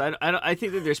 Yeah, so I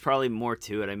think that there's probably more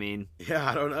to it. I mean, yeah,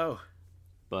 I don't know,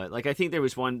 but like I think there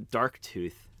was one Dark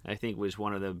Tooth. I think was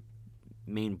one of the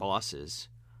main bosses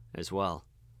as well.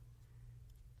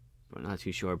 I'm not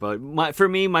too sure, but for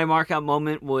me, my markout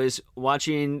moment was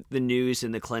watching the news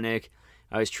in the clinic.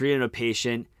 I was treating a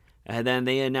patient, and then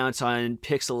they announced on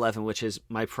Pix 11, which is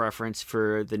my preference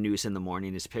for the news in the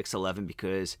morning, is Pix 11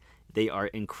 because they are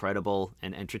incredible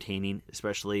and entertaining,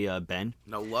 especially Ben.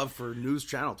 No love for News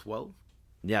Channel 12?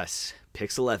 Yes,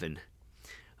 Pix 11.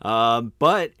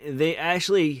 But they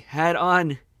actually had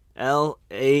on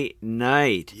L.A.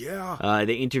 Knight. Yeah.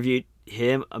 They interviewed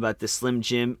him about the Slim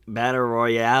Jim Battle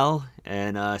Royale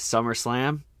and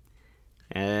SummerSlam.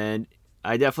 And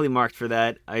I definitely marked for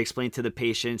that. I explained to the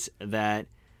patients that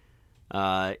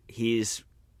he's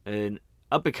an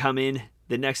up-and-coming,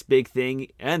 the next big thing,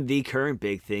 and the current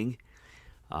big thing.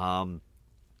 And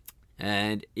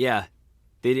yeah,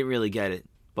 they didn't really get it.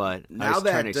 But now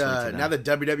that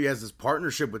WWE has this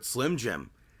partnership with Slim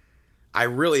Jim, I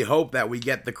really hope that we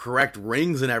get the correct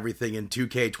rings and everything in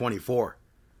 2K24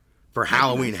 for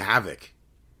Halloween Havoc.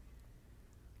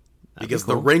 Because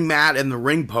the ring mat and the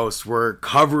ring posts were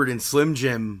covered in Slim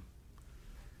Jim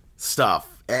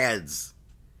stuff, ads.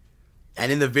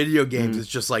 And in the video games, it's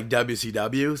just like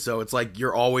WCW. So it's like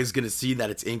you're always going to see that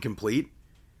it's incomplete.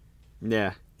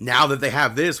 Yeah. Now that they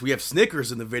have this, we have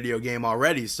Snickers in the video game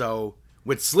already. So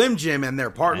with Slim Jim and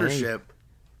their partnership.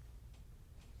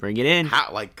 Bring it in.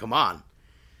 Come on.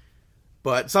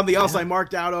 But something else I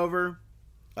marked out over.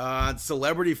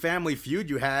 Celebrity Family Feud.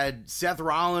 You had Seth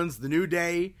Rollins, The New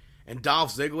Day, and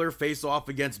Dolph Ziggler face off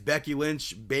against Becky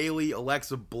Lynch, Bayley,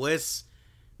 Alexa Bliss,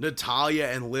 Natalya,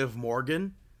 and Liv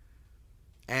Morgan.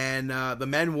 And the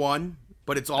men won,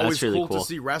 but it's always cool to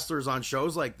see wrestlers on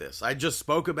shows like this. I just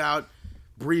spoke about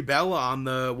Brie Bella on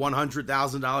the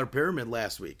 $100,000 pyramid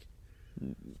last week.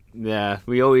 Yeah,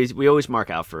 we always mark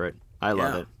out for it. I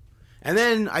love it. And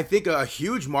then I think a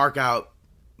huge mark out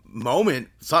moment,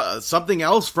 something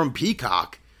else from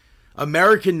Peacock.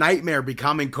 American Nightmare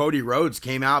Becoming Cody Rhodes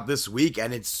came out this week,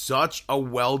 and it's such a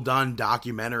well done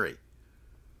documentary.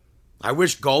 I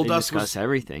wish Goldust was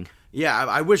everything. Yeah,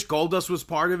 I wish Goldust was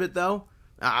part of it though.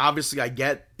 Obviously, I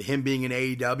get him being in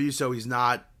AEW, so he's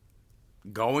not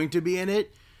going to be in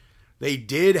it. They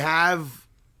did have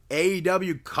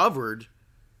AEW covered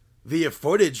via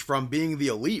footage from Being the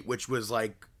Elite, which was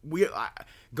like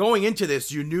going into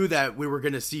this, you knew that we were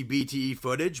going to see BTE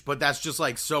footage, but that's just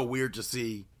like so weird to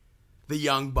see the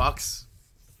Young Bucks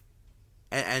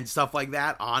and stuff like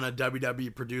that on a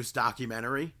WWE produced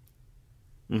documentary.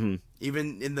 Mm-hmm.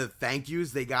 Even in the thank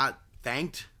yous, they got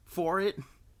thanked for it.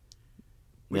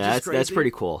 Yeah, that's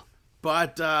pretty cool.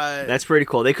 But that's pretty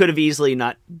cool. They could have easily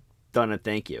not done a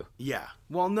thank you. Yeah.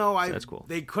 Well, no, that's cool.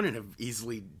 They couldn't have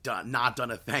easily not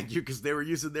done a thank you because they were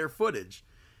using their footage.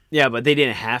 Yeah, but they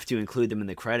didn't have to include them in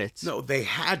the credits. No, they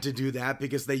had to do that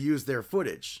because they used their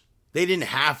footage. They didn't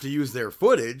have to use their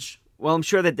footage. Well, I'm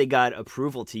sure that they got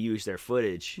approval to use their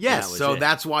footage. Yes, so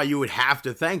that's why you would have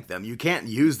to thank them. You can't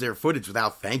use their footage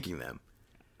without thanking them.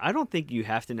 I don't think you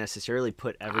have to necessarily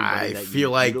put everybody I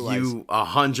feel like utilize. you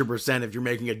 100%, if you're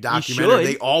making a documentary,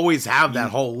 they always have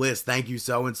that whole list. Thank you,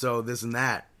 so-and-so, this and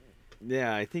that.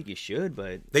 Yeah, I think you should,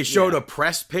 but... They showed a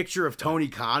press picture of Tony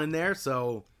Khan in there,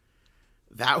 so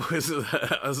that was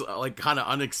like kind of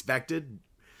unexpected.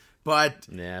 But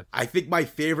yeah. I think my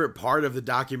favorite part of the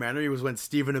documentary was when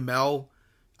Stephen Amell,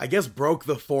 I guess, broke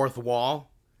the fourth wall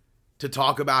to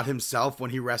talk about himself when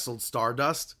he wrestled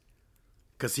Stardust,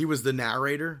 because he was the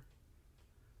narrator.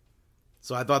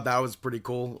 So I thought that was pretty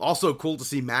cool. Also cool to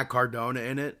see Matt Cardona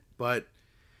in it, but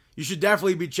you should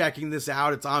definitely be checking this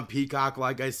out. It's on Peacock,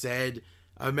 like I said.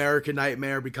 American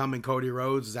Nightmare Becoming Cody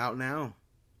Rhodes is out now.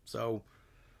 So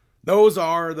those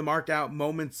are the marked out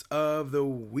moments of the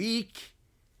week.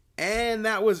 And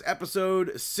that was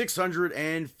episode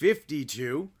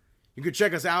 652. You can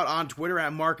check us out on Twitter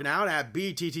at Markin Out, at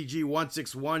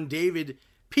BTTG161, David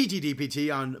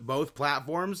PTDPT on both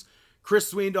platforms.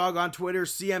 Chris Sweendog on Twitter,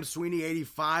 CM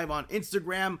Sweeney85 on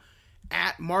Instagram,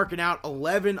 at Markin Out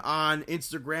 11 on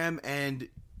Instagram and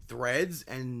Threads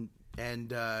and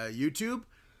YouTube.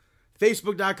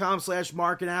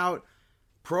 Facebook.com/Markin Out.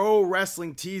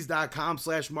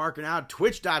 ProWrestlingTees.com/Markin Out.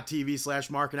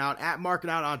 Twitch.tv/Markin Out. At Markin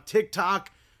Out on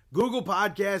TikTok, Google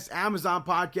Podcasts, Amazon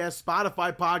Podcasts,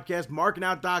 Spotify Podcasts,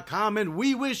 MarkinOut.com, and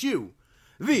we wish you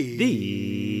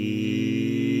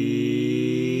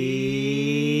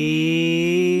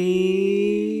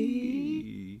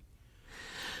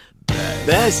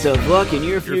best of luck in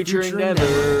your future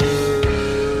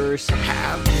endeavors.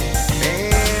 Have